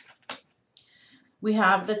 We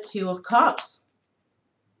have the Two of Cups.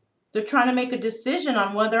 They're trying to make a decision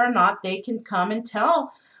on whether or not they can come and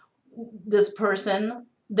tell this person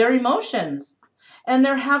their emotions. And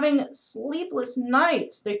they're having sleepless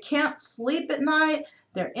nights. They can't sleep at night.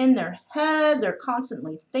 They're in their head. They're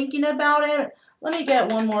constantly thinking about it. Let me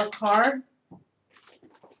get one more card.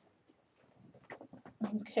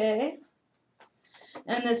 Okay.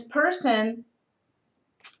 And this person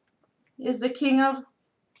is the King of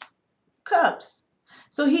Cups.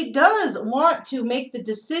 So he does want to make the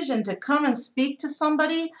decision to come and speak to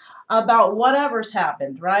somebody about whatever's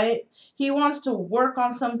happened, right? He wants to work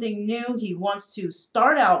on something new. He wants to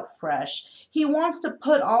start out fresh. He wants to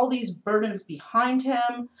put all these burdens behind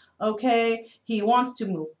him, okay? He wants to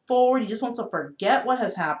move forward. He just wants to forget what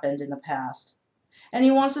has happened in the past. And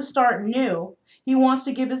he wants to start new. He wants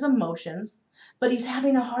to give his emotions, but he's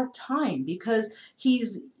having a hard time because he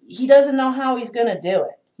doesn't know how he's going to do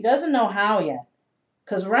it. He doesn't know how yet.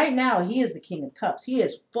 Because right now, he is the King of Cups. He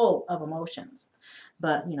is full of emotions.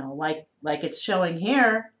 But, like it's showing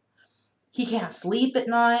here, he can't sleep at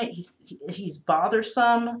night. He's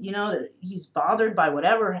bothersome. He's bothered by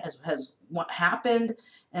whatever has what happened.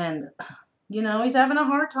 And, he's having a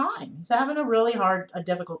hard time. He's having a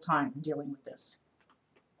difficult time dealing with this.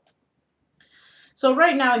 So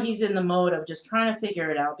right now, he's in the mode of just trying to figure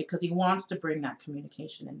it out because he wants to bring that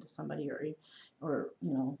communication into somebody or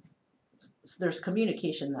there's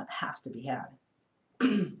communication that has to be had.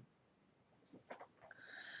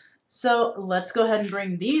 So let's go ahead and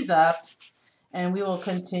bring these up and we will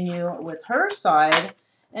continue with her side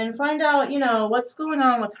and find out, what's going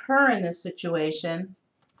on with her in this situation.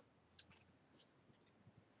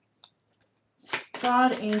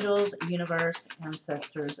 God, angels, universe,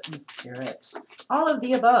 ancestors, and spirit. All of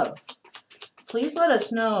the above. Please let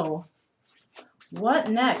us know what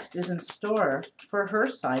next is in store for her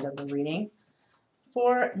side of the reading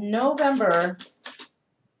for November.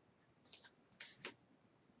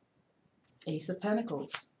 Ace of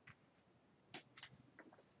Pentacles.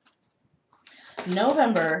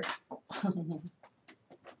 November.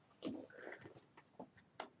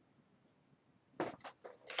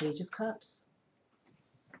 Page of Cups.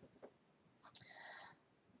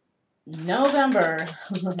 November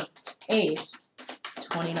 8th,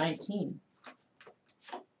 2019.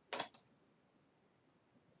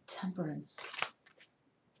 Temperance.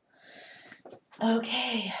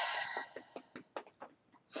 Okay.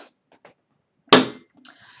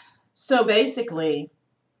 So basically,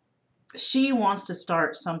 she wants to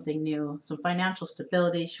start something new, some financial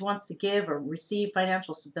stability. She wants to give or receive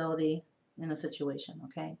financial stability in a situation,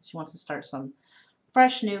 okay? She wants to start some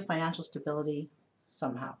fresh new financial stability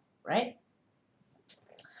somehow, right?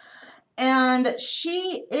 And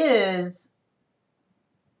she is,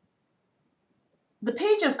 the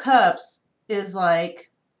Page of Cups is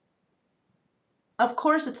like, of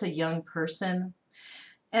course it's a young person,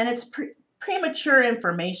 and it's premature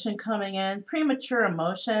information coming in, premature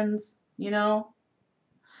emotions, you know.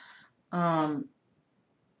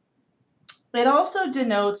 It also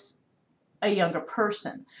denotes a younger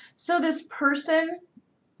person. So this person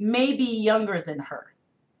may be younger than her,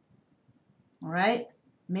 all right?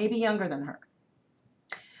 Maybe younger than her.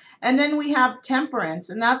 And then we have Temperance,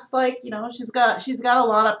 and that's like, you know, she's got a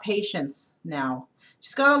lot of patience now.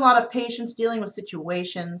 She's got a lot of patience dealing with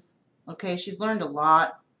situations. Okay, she's learned a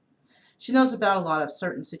lot. She knows about a lot of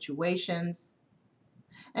certain situations.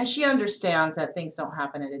 And she understands that things don't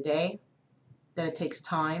happen in a day, that it takes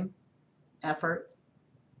time, effort,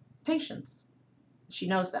 patience. She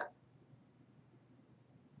knows that.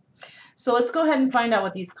 So let's go ahead and find out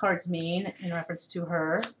what these cards mean in reference to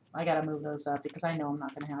her. I gotta move those up because I know I'm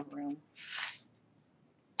not gonna have room.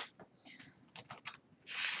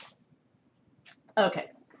 Okay.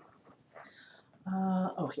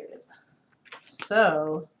 Oh, here it is.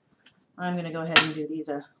 So I'm gonna go ahead and do these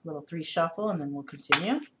a little 3 shuffle, and then we'll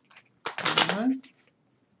continue. 1,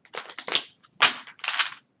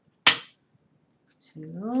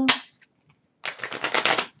 2,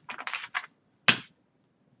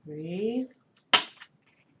 3.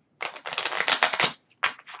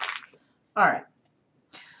 All right.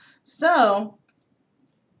 So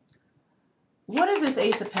what is this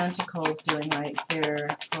Ace of Pentacles doing right here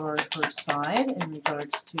for her side in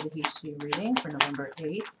regards to the HC reading for November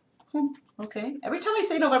 8th? Okay. Every time I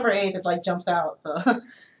say November 8th, it like jumps out. So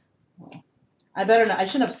well, I better not. I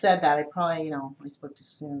shouldn't have said that. I probably, you know, I spoke too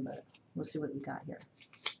soon, but we'll see what we got here.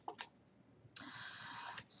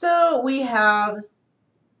 So we have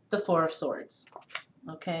the Four of Swords.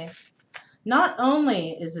 Okay. Not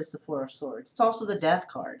only is this the Four of Swords, it's also the Death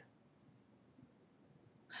card.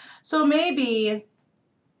 So maybe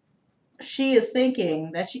she is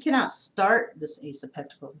thinking that she cannot start this Ace of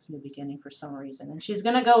Pentacles, this new beginning, for some reason. And she's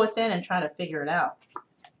going to go within and try to figure it out.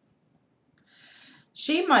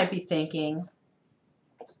 She might be thinking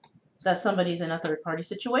that somebody's in a third-party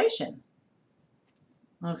situation.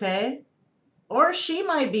 Okay? Or she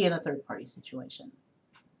might be in a third-party situation.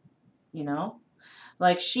 You know?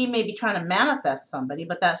 Like she may be trying to manifest somebody,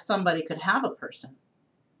 but that somebody could have a person.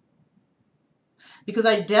 Because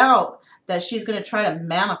I doubt that she's going to try to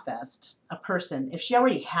manifest a person if she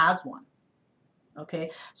already has one. Okay?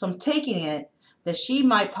 So I'm taking it that she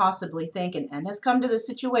might possibly think and has come to this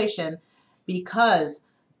situation because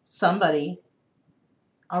somebody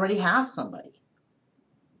already has somebody.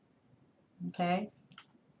 Okay?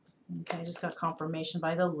 Okay, I just got confirmation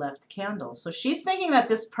by the left candle. So she's thinking that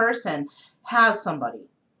this person has somebody.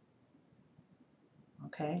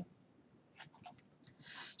 Okay?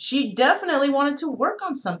 She definitely wanted to work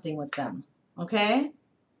on something with them. Okay?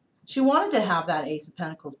 She wanted to have that Ace of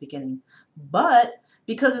Pentacles beginning. But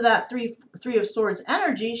because of that three of Swords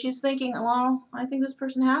energy, she's thinking, well, I think this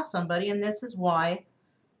person has somebody, and this is why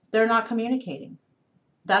they're not communicating.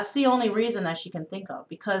 That's the only reason that she can think of.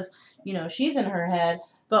 Because, you know, she's in her head,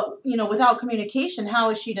 but, you know, without communication, how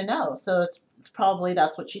is she to know? So it's probably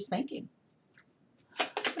that's what she's thinking.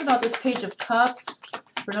 What about this Page of Cups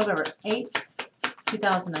for November 8th,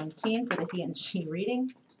 2019 for the he and she reading?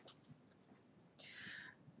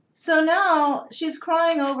 So now she's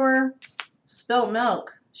crying over spilt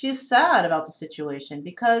milk. She's sad about the situation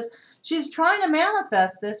because she's trying to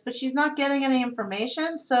manifest this, but she's not getting any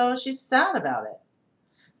information, so she's sad about it.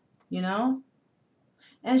 You know?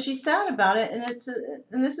 And she's sad about it, and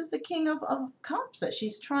and this is the King of Cups that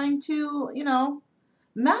she's trying to, you know,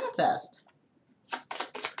 manifest.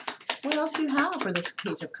 What else do you have for this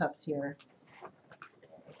Page of Cups here?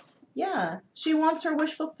 Yeah, she wants her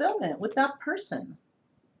wish fulfillment with that person.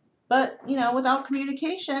 But, you know, without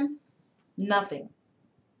communication, nothing.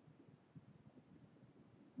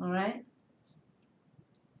 All right?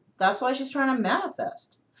 That's why she's trying to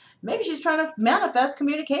manifest. Maybe she's trying to manifest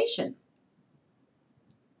communication.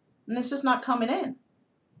 And it's just not coming in.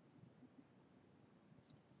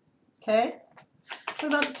 Okay?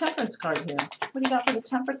 What about the Temperance card here? What do you got for the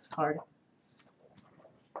Temperance card?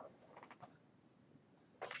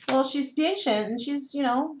 Well, she's patient and she's, you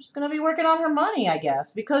know, she's going to be working on her money, I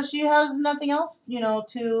guess, because she has nothing else, you know,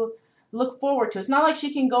 to look forward to. It's not like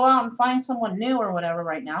she can go out and find someone new or whatever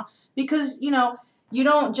right now, because, you know, you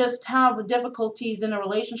don't just have difficulties in a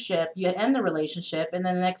relationship, you end the relationship, and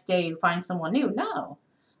then the next day you find someone new. No.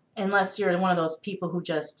 Unless you're one of those people who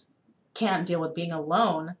just can't deal with being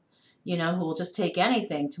alone, you know, who will just take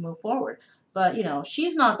anything to move forward. But, you know,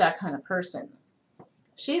 she's not that kind of person.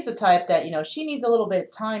 She's the type that, you know, she needs a little bit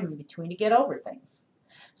of time in between to get over things.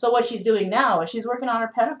 So what she's doing now is she's working on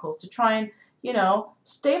her pentacles to try and, you know,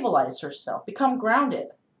 stabilize herself, become grounded,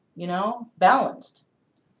 you know, balanced.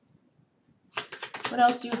 What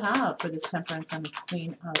else do you have for this Temperance and this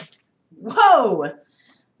Queen of... Whoa!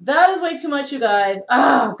 That is way too much, you guys.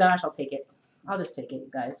 Oh, gosh, I'll take it. I'll just take it, you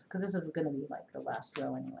guys, because this is going to be like the last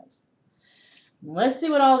row anyways. Let's see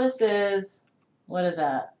what all this is. What is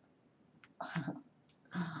that?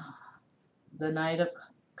 The Knight of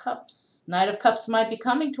Cups. Knight of Cups might be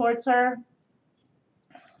coming towards her.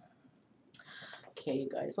 Okay, you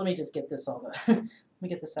guys, let me just get this all let me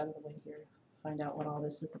get this out of the way here. Find out what all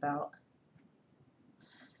this is about.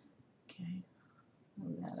 Okay,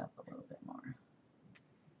 move that up a little bit more.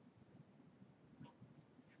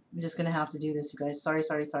 I'm just gonna have to do this, you guys.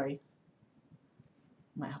 Sorry.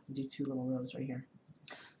 Might have to do 2 little rows right here.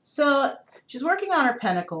 So she's working on her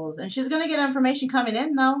pentacles, and she's gonna get information coming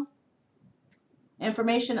in though.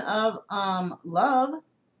 Information of love.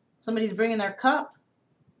 Somebody's bringing their cup,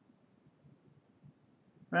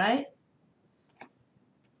 right?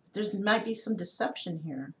 There might be some deception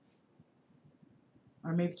here,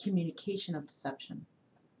 or maybe communication of deception.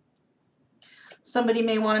 Somebody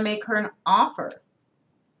may want to make her an offer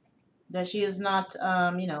that she is not,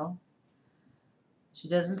 you know, she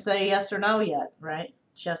doesn't say yes or no yet, right?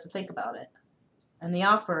 She has to think about it. And the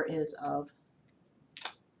offer is of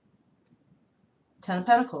 10 of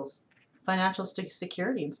Pentacles, financial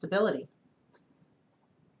security and stability.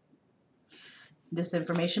 This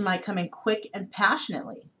information might come in quick and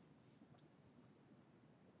passionately.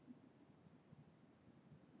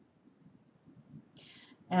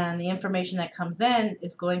 And the information that comes in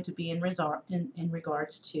is going to be in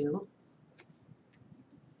regards to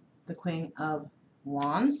the Queen of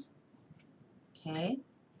Wands, okay,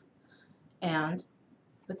 and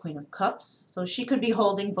the Queen of Cups. So she could be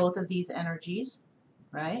holding both of these energies,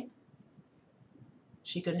 right?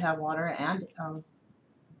 She could have water and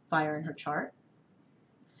fire in her chart.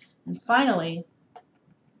 And finally,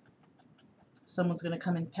 someone's going to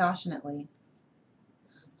come in passionately.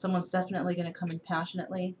 Someone's definitely going to come in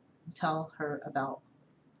passionately and tell her about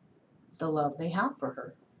the love they have for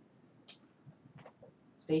her.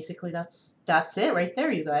 Basically, that's it right there,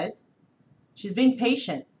 you guys. She's being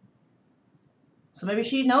patient. So maybe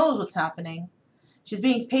she knows what's happening. She's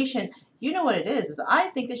being patient. You know what it is I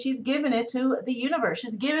think that she's given it to the universe.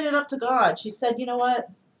 She's given it up to God. She said, you know what?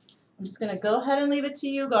 I'm just going to go ahead and leave it to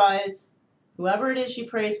you guys. Whoever it is she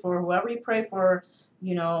prays for, whoever you pray for,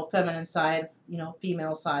 you know, feminine side, you know,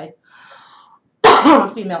 female side,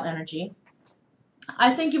 female energy.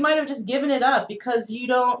 I think you might have just given it up because you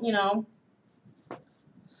don't, you know.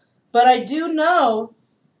 But I do know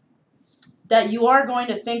that you are going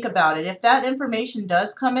to think about it. If that information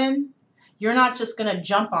does come in, you're not just going to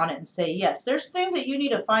jump on it and say yes. There's things that you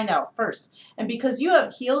need to find out first. And because you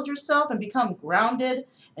have healed yourself and become grounded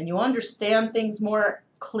and you understand things more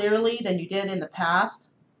clearly than you did in the past,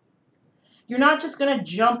 you're not just going to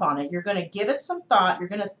jump on it. You're going to give it some thought. You're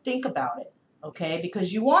going to think about it, okay?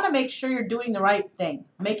 Because you want to make sure you're doing the right thing,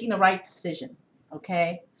 making the right decision,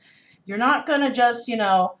 okay? You're not going to just, you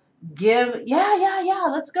know, give, yeah,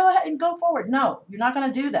 let's go ahead and go forward. No, you're not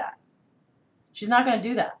going to do that. She's not going to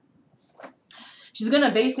do that. She's going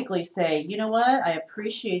to basically say, you know what, I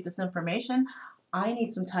appreciate this information. I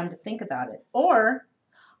need some time to think about it. Or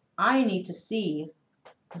I need to see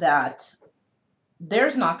that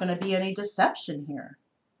there's not going to be any deception here.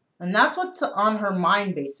 And that's what's on her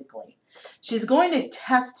mind, basically. She's going to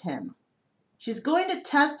test him. She's going to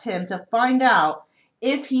test him to find out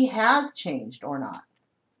if he has changed or not.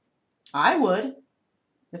 I would.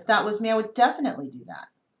 If that was me, I would definitely do that.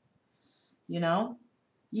 You know?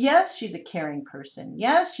 Yes, she's a caring person.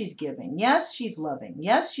 Yes, she's giving. Yes, she's loving.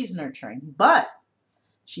 Yes, she's nurturing. But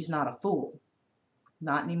she's not a fool.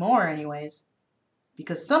 Not anymore, anyways.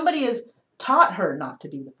 Because somebody has taught her not to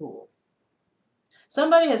be the fool.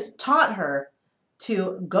 Somebody has taught her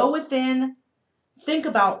to go within, think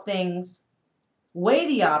about things, weigh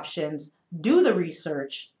the options, do the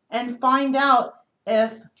research, and find out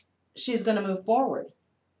if she's going to move forward.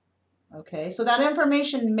 Okay, so that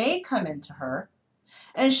information may come into her,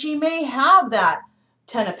 and she may have that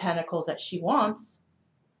 10 of Pentacles that she wants,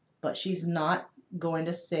 but she's not going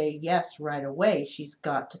to say yes right away. She's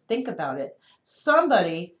got to think about it.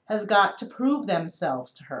 Somebody has got to prove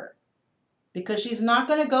themselves to her because she's not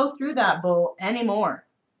going to go through that bull anymore.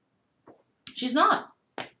 She's not.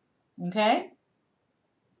 Okay?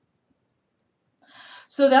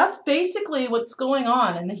 So that's basically what's going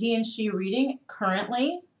on in the he and she reading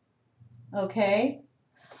currently. Okay?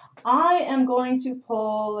 I am going to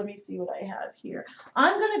pull, let me see what I have here.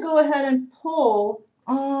 I'm going to go ahead and pull,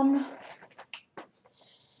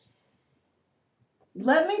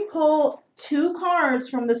 let me pull 2 cards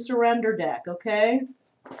from the surrender deck, okay?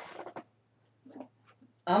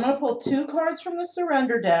 I'm going to pull 2 cards from the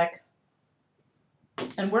surrender deck,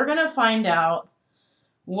 and we're going to find out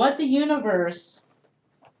what the universe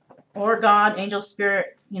or God, angel,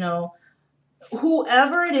 spirit, you know,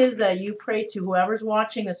 whoever it is that you pray to, whoever's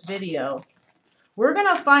watching this video, we're going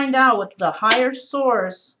to find out what the higher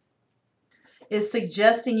source is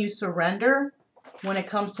suggesting you surrender when it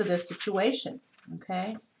comes to this situation,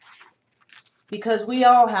 okay? Because we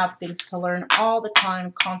all have things to learn all the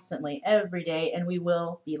time, constantly, every day, and we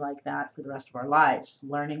will be like that for the rest of our lives,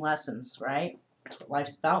 learning lessons, right? That's what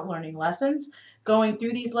life's about, learning lessons, going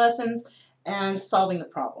through these lessons, and solving the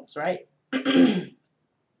problems, right?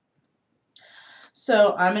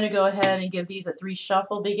 So I'm going to go ahead and give these a 3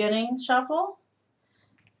 shuffle beginning shuffle.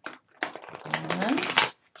 1,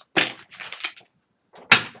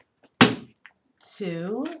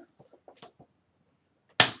 2,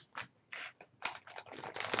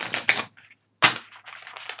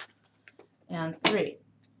 and 3.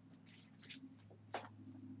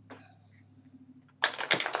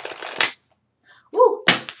 Woo!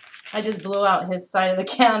 I just blew out his side of the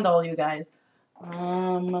candle, you guys.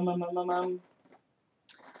 Darn,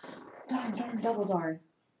 double darn.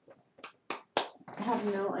 I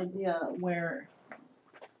have no idea where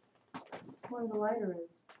the lighter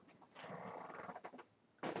is.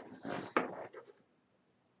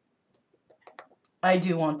 I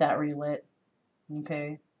do want that relit.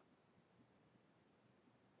 Okay.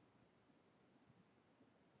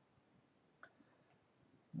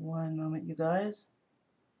 One moment, you guys.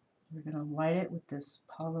 We're going to light it with this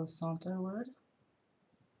Palo Santo wood.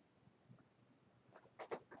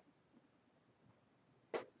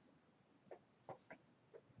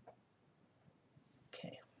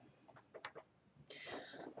 Okay.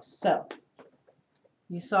 So,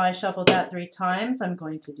 you saw I shuffled that 3 times. I'm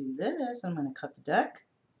going to do this. I'm going to cut the deck.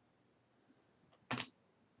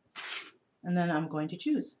 And then I'm going to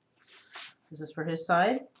choose. This is for his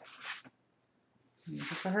side. And this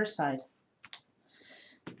is for her side.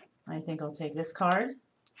 I think I'll take this card.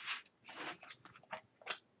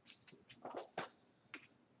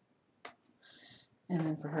 And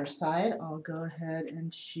then for her side, I'll go ahead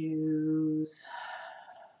and choose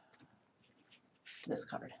this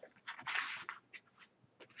card.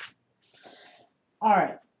 All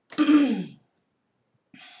right.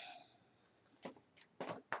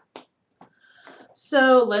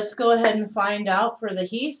 So let's go ahead and find out for the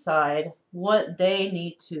he side what they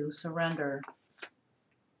need to surrender.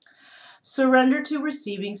 Surrender to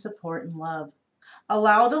receiving support and love.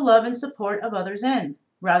 Allow the love and support of others in,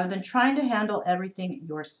 rather than trying to handle everything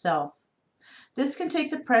yourself. This can take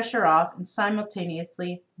the pressure off and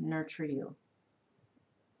simultaneously nurture you.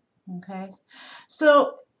 Okay?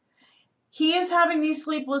 So he is having these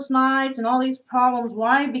sleepless nights and all these problems.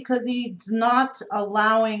 Why? Because he's not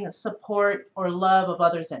allowing support or love of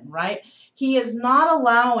others in, right? He is not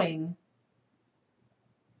allowing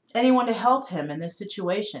anyone to help him in this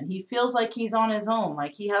situation. He feels like he's on his own,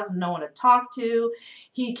 like he has no one to talk to.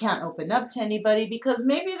 He can't open up to anybody because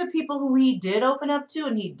maybe the people who he did open up to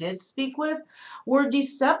and he did speak with were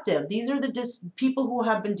deceptive. These are the people who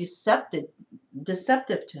have been deceptive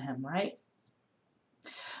to him, right?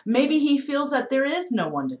 Maybe he feels that there is no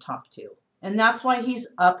one to talk to, and that's why he's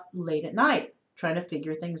up late at night trying to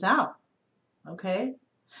figure things out, okay?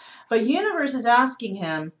 But universe is asking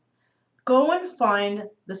him, go and find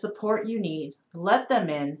the support you need. Let them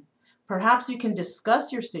in. Perhaps you can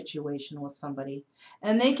discuss your situation with somebody,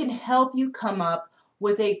 and they can help you come up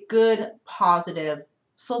with a good, positive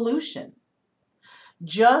solution.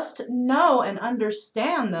 Just know and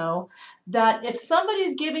understand, though, that if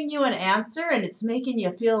somebody's giving you an answer and it's making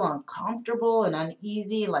you feel uncomfortable and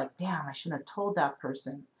uneasy, like, damn, I shouldn't have told that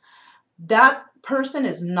person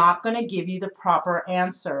is not going to give you the proper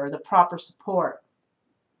answer or the proper support.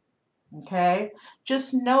 Okay?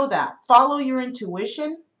 Just know that. Follow your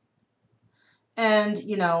intuition and,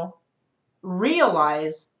 you know,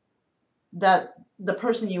 realize that the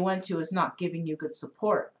person you went to is not giving you good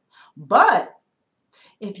support. But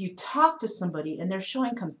if you talk to somebody and they're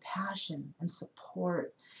showing compassion and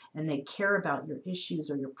support and they care about your issues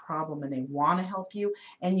or your problem and they want to help you,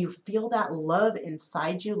 and you feel that love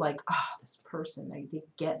inside you, like, oh, this person, they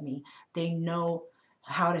get me. They know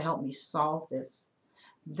how to help me solve this.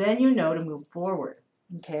 Then you know to move forward,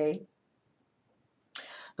 okay?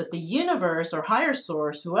 But the universe or higher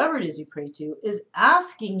source, whoever it is you pray to, is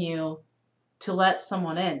asking you to let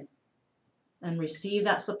someone in and receive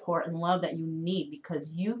that support and love that you need,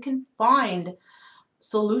 because you can find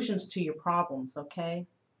solutions to your problems, okay?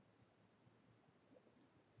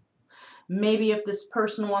 Maybe if this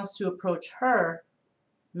person wants to approach her,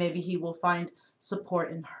 maybe he will find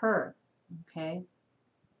support in her, okay?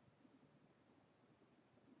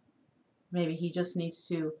 Maybe he just needs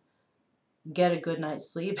to get a good night's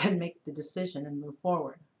sleep and make the decision and move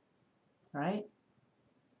forward, right?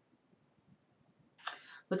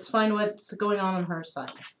 Let's find what's going on her side.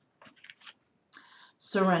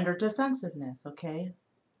 Surrender defensiveness, okay?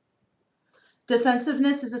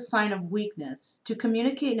 Defensiveness is a sign of weakness. To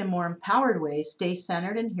communicate in a more empowered way, stay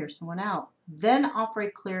centered and hear someone out. Then offer a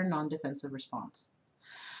clear, non-defensive response.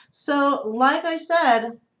 So, like I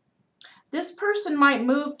said, this person might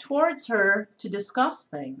move towards her to discuss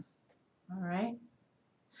things, all right?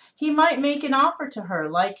 He might make an offer to her,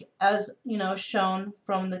 like as, shown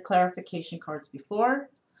from the clarification cards before.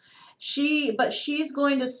 But she's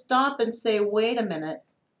going to stop and say, wait a minute,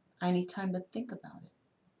 I need time to think about it.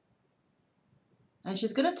 And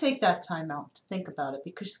she's going to take that time out to think about it,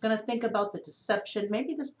 because she's going to think about the deception.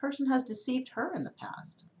 Maybe this person has deceived her in the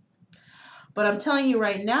past. But I'm telling you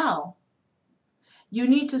right now, you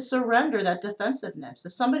need to surrender that defensiveness.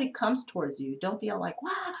 If somebody comes towards you, don't be all like,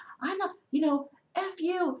 wow, I'm not, F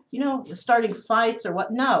you, starting fights or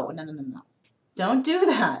what. No. Don't do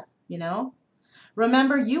that,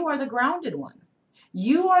 Remember, you are the grounded one.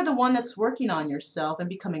 You are the one that's working on yourself and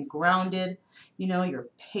becoming grounded. You're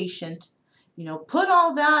patient. Put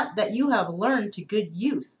all that you have learned to good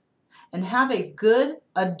use and have a good,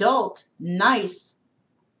 adult, nice,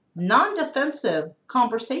 non-defensive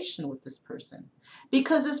conversation with this person,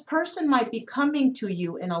 because this person might be coming to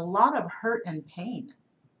you in a lot of hurt and pain.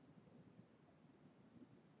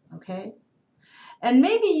 Okay? And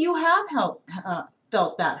maybe you have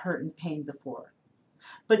felt that hurt and pain before.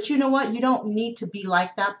 But you know what? You don't need to be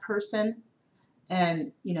like that person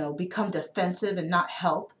and, become defensive and not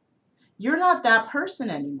help. You're not that person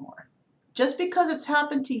anymore. Just because it's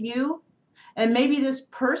happened to you, and maybe this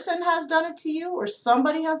person has done it to you or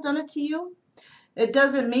somebody has done it to you, it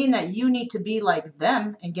doesn't mean that you need to be like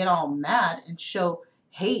them and get all mad and show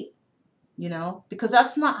hate, because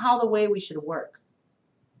that's not how the way we should work.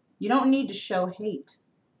 You don't need to show hate.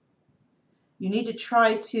 You need to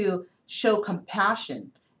try to show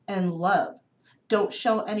compassion and love. Don't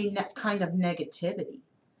show any kind of negativity.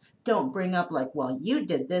 Don't bring up like, well, you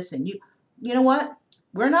did this and you know what?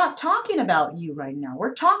 We're not talking about you right now.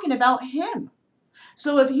 We're talking about him.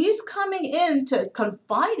 So if he's coming in to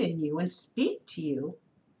confide in you and speak to you,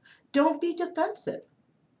 don't be defensive.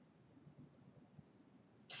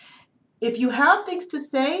 If you have things to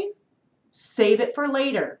say, save it for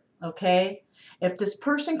later, okay? If this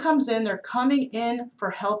person comes in, they're coming in for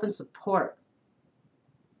help and support.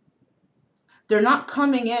 They're not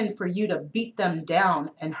coming in for you to beat them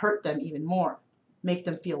down and hurt them even more, make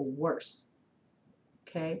them feel worse,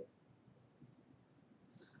 okay?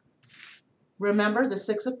 Remember the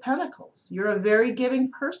Six of Pentacles. You're a very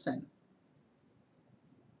giving person,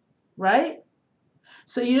 right?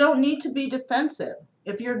 So you don't need to be defensive.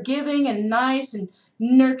 If you're giving and nice and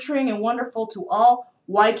nurturing and wonderful to all,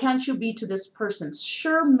 why can't you be to this person?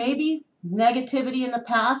 Sure, maybe negativity in the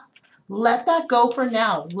past. Let that go for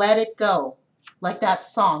now. Let it go. Like that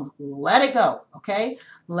song, let it go, okay?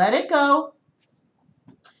 Let it go.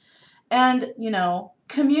 And,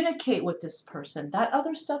 communicate with this person. That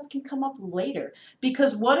other stuff can come up later.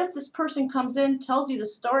 Because what if this person comes in, tells you the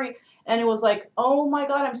story, and it was like, oh my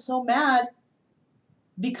God, I'm so mad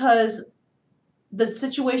because the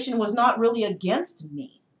situation was not really against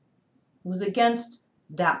me. It was against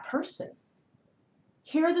that person.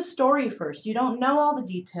 Hear the story first. You don't know all the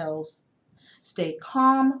details. Stay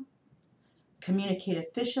calm. Communicate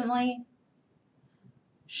efficiently.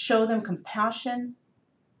 Show them compassion.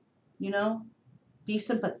 Be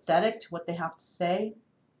sympathetic to what they have to say.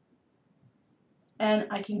 And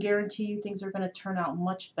I can guarantee you things are going to turn out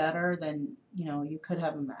much better than, you could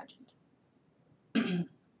have imagined.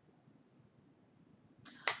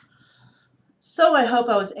 So I hope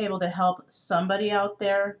I was able to help somebody out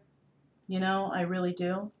there. I really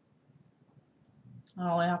do.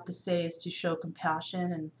 All I have to say is to show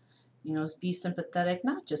compassion and, be sympathetic,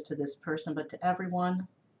 not just to this person, but to everyone.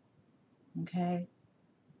 Okay?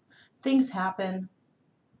 Things happen.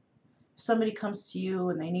 If somebody comes to you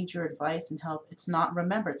and they need your advice and help, it's not,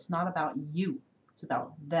 remember, it's not about you. It's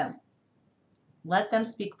about them. Let them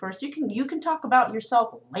speak first. You can talk about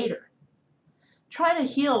yourself later. Try to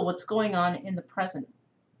heal what's going on in the present.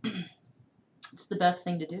 It's the best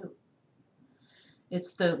thing to do.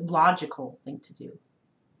 It's the logical thing to do,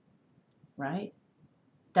 right?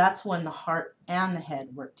 That's when the heart and the head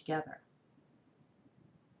work together.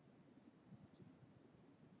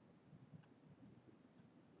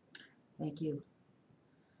 Thank you.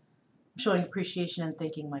 I'm showing appreciation and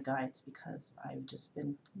thanking my guides because I've just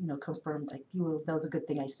been, confirmed. Like that was a good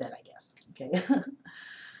thing I said, I guess. Okay.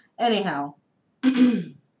 Anyhow,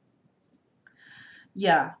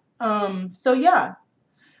 yeah. So yeah,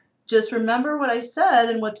 just remember what I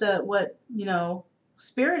said and what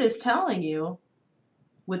Spirit is telling you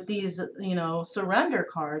with these, surrender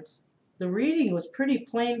cards. The reading was pretty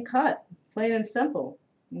plain cut, plain and simple.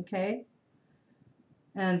 Okay.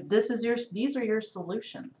 And these are your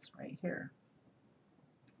solutions right here.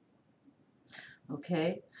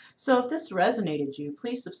 Okay, so if this resonated you,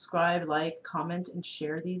 please subscribe, like, comment, and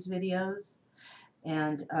share these videos.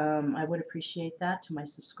 And I would appreciate that to my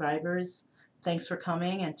subscribers. Thanks for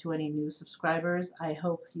coming, and to any new subscribers, I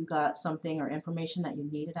hope you got something or information that you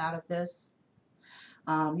needed out of this.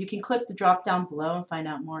 You can click the drop down below and find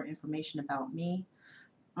out more information about me.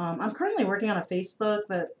 I'm currently working on a Facebook,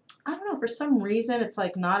 but I don't know, for some reason it's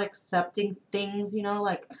like not accepting things,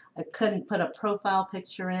 like I couldn't put a profile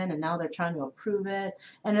picture in and now they're trying to approve it.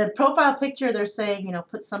 And the profile picture they're saying,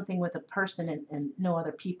 put something with a person and no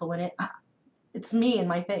other people in it. It's me and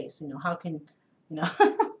my face, how can,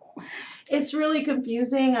 it's really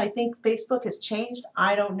confusing. I think Facebook has changed.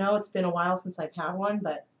 I don't know. It's been a while since I've had one,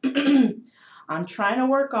 but I'm trying to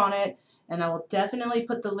work on it, and I will definitely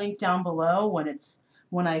put the link down below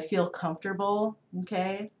when I feel comfortable,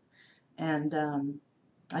 okay? And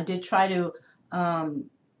I did try to,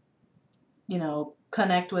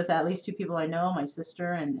 connect with at least 2 people I know, my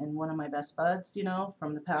sister and one of my best buds,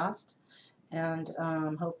 from the past. And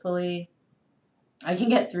hopefully I can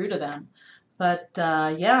get through to them. But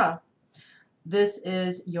yeah, this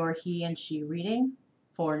is your he and she reading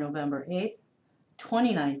for November 8th,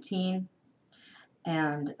 2019.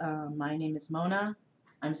 And my name is Mona.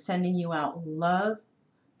 I'm sending you out love,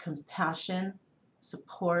 compassion,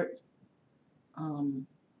 support,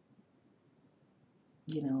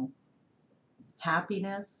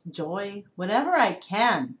 happiness, joy, whatever I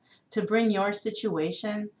can to bring your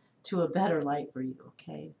situation to a better light for you,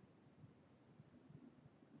 okay?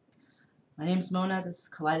 My name's Mona. This is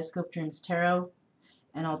Kaleidoscope Dreams Tarot,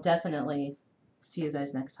 and I'll definitely see you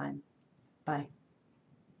guys next time. Bye.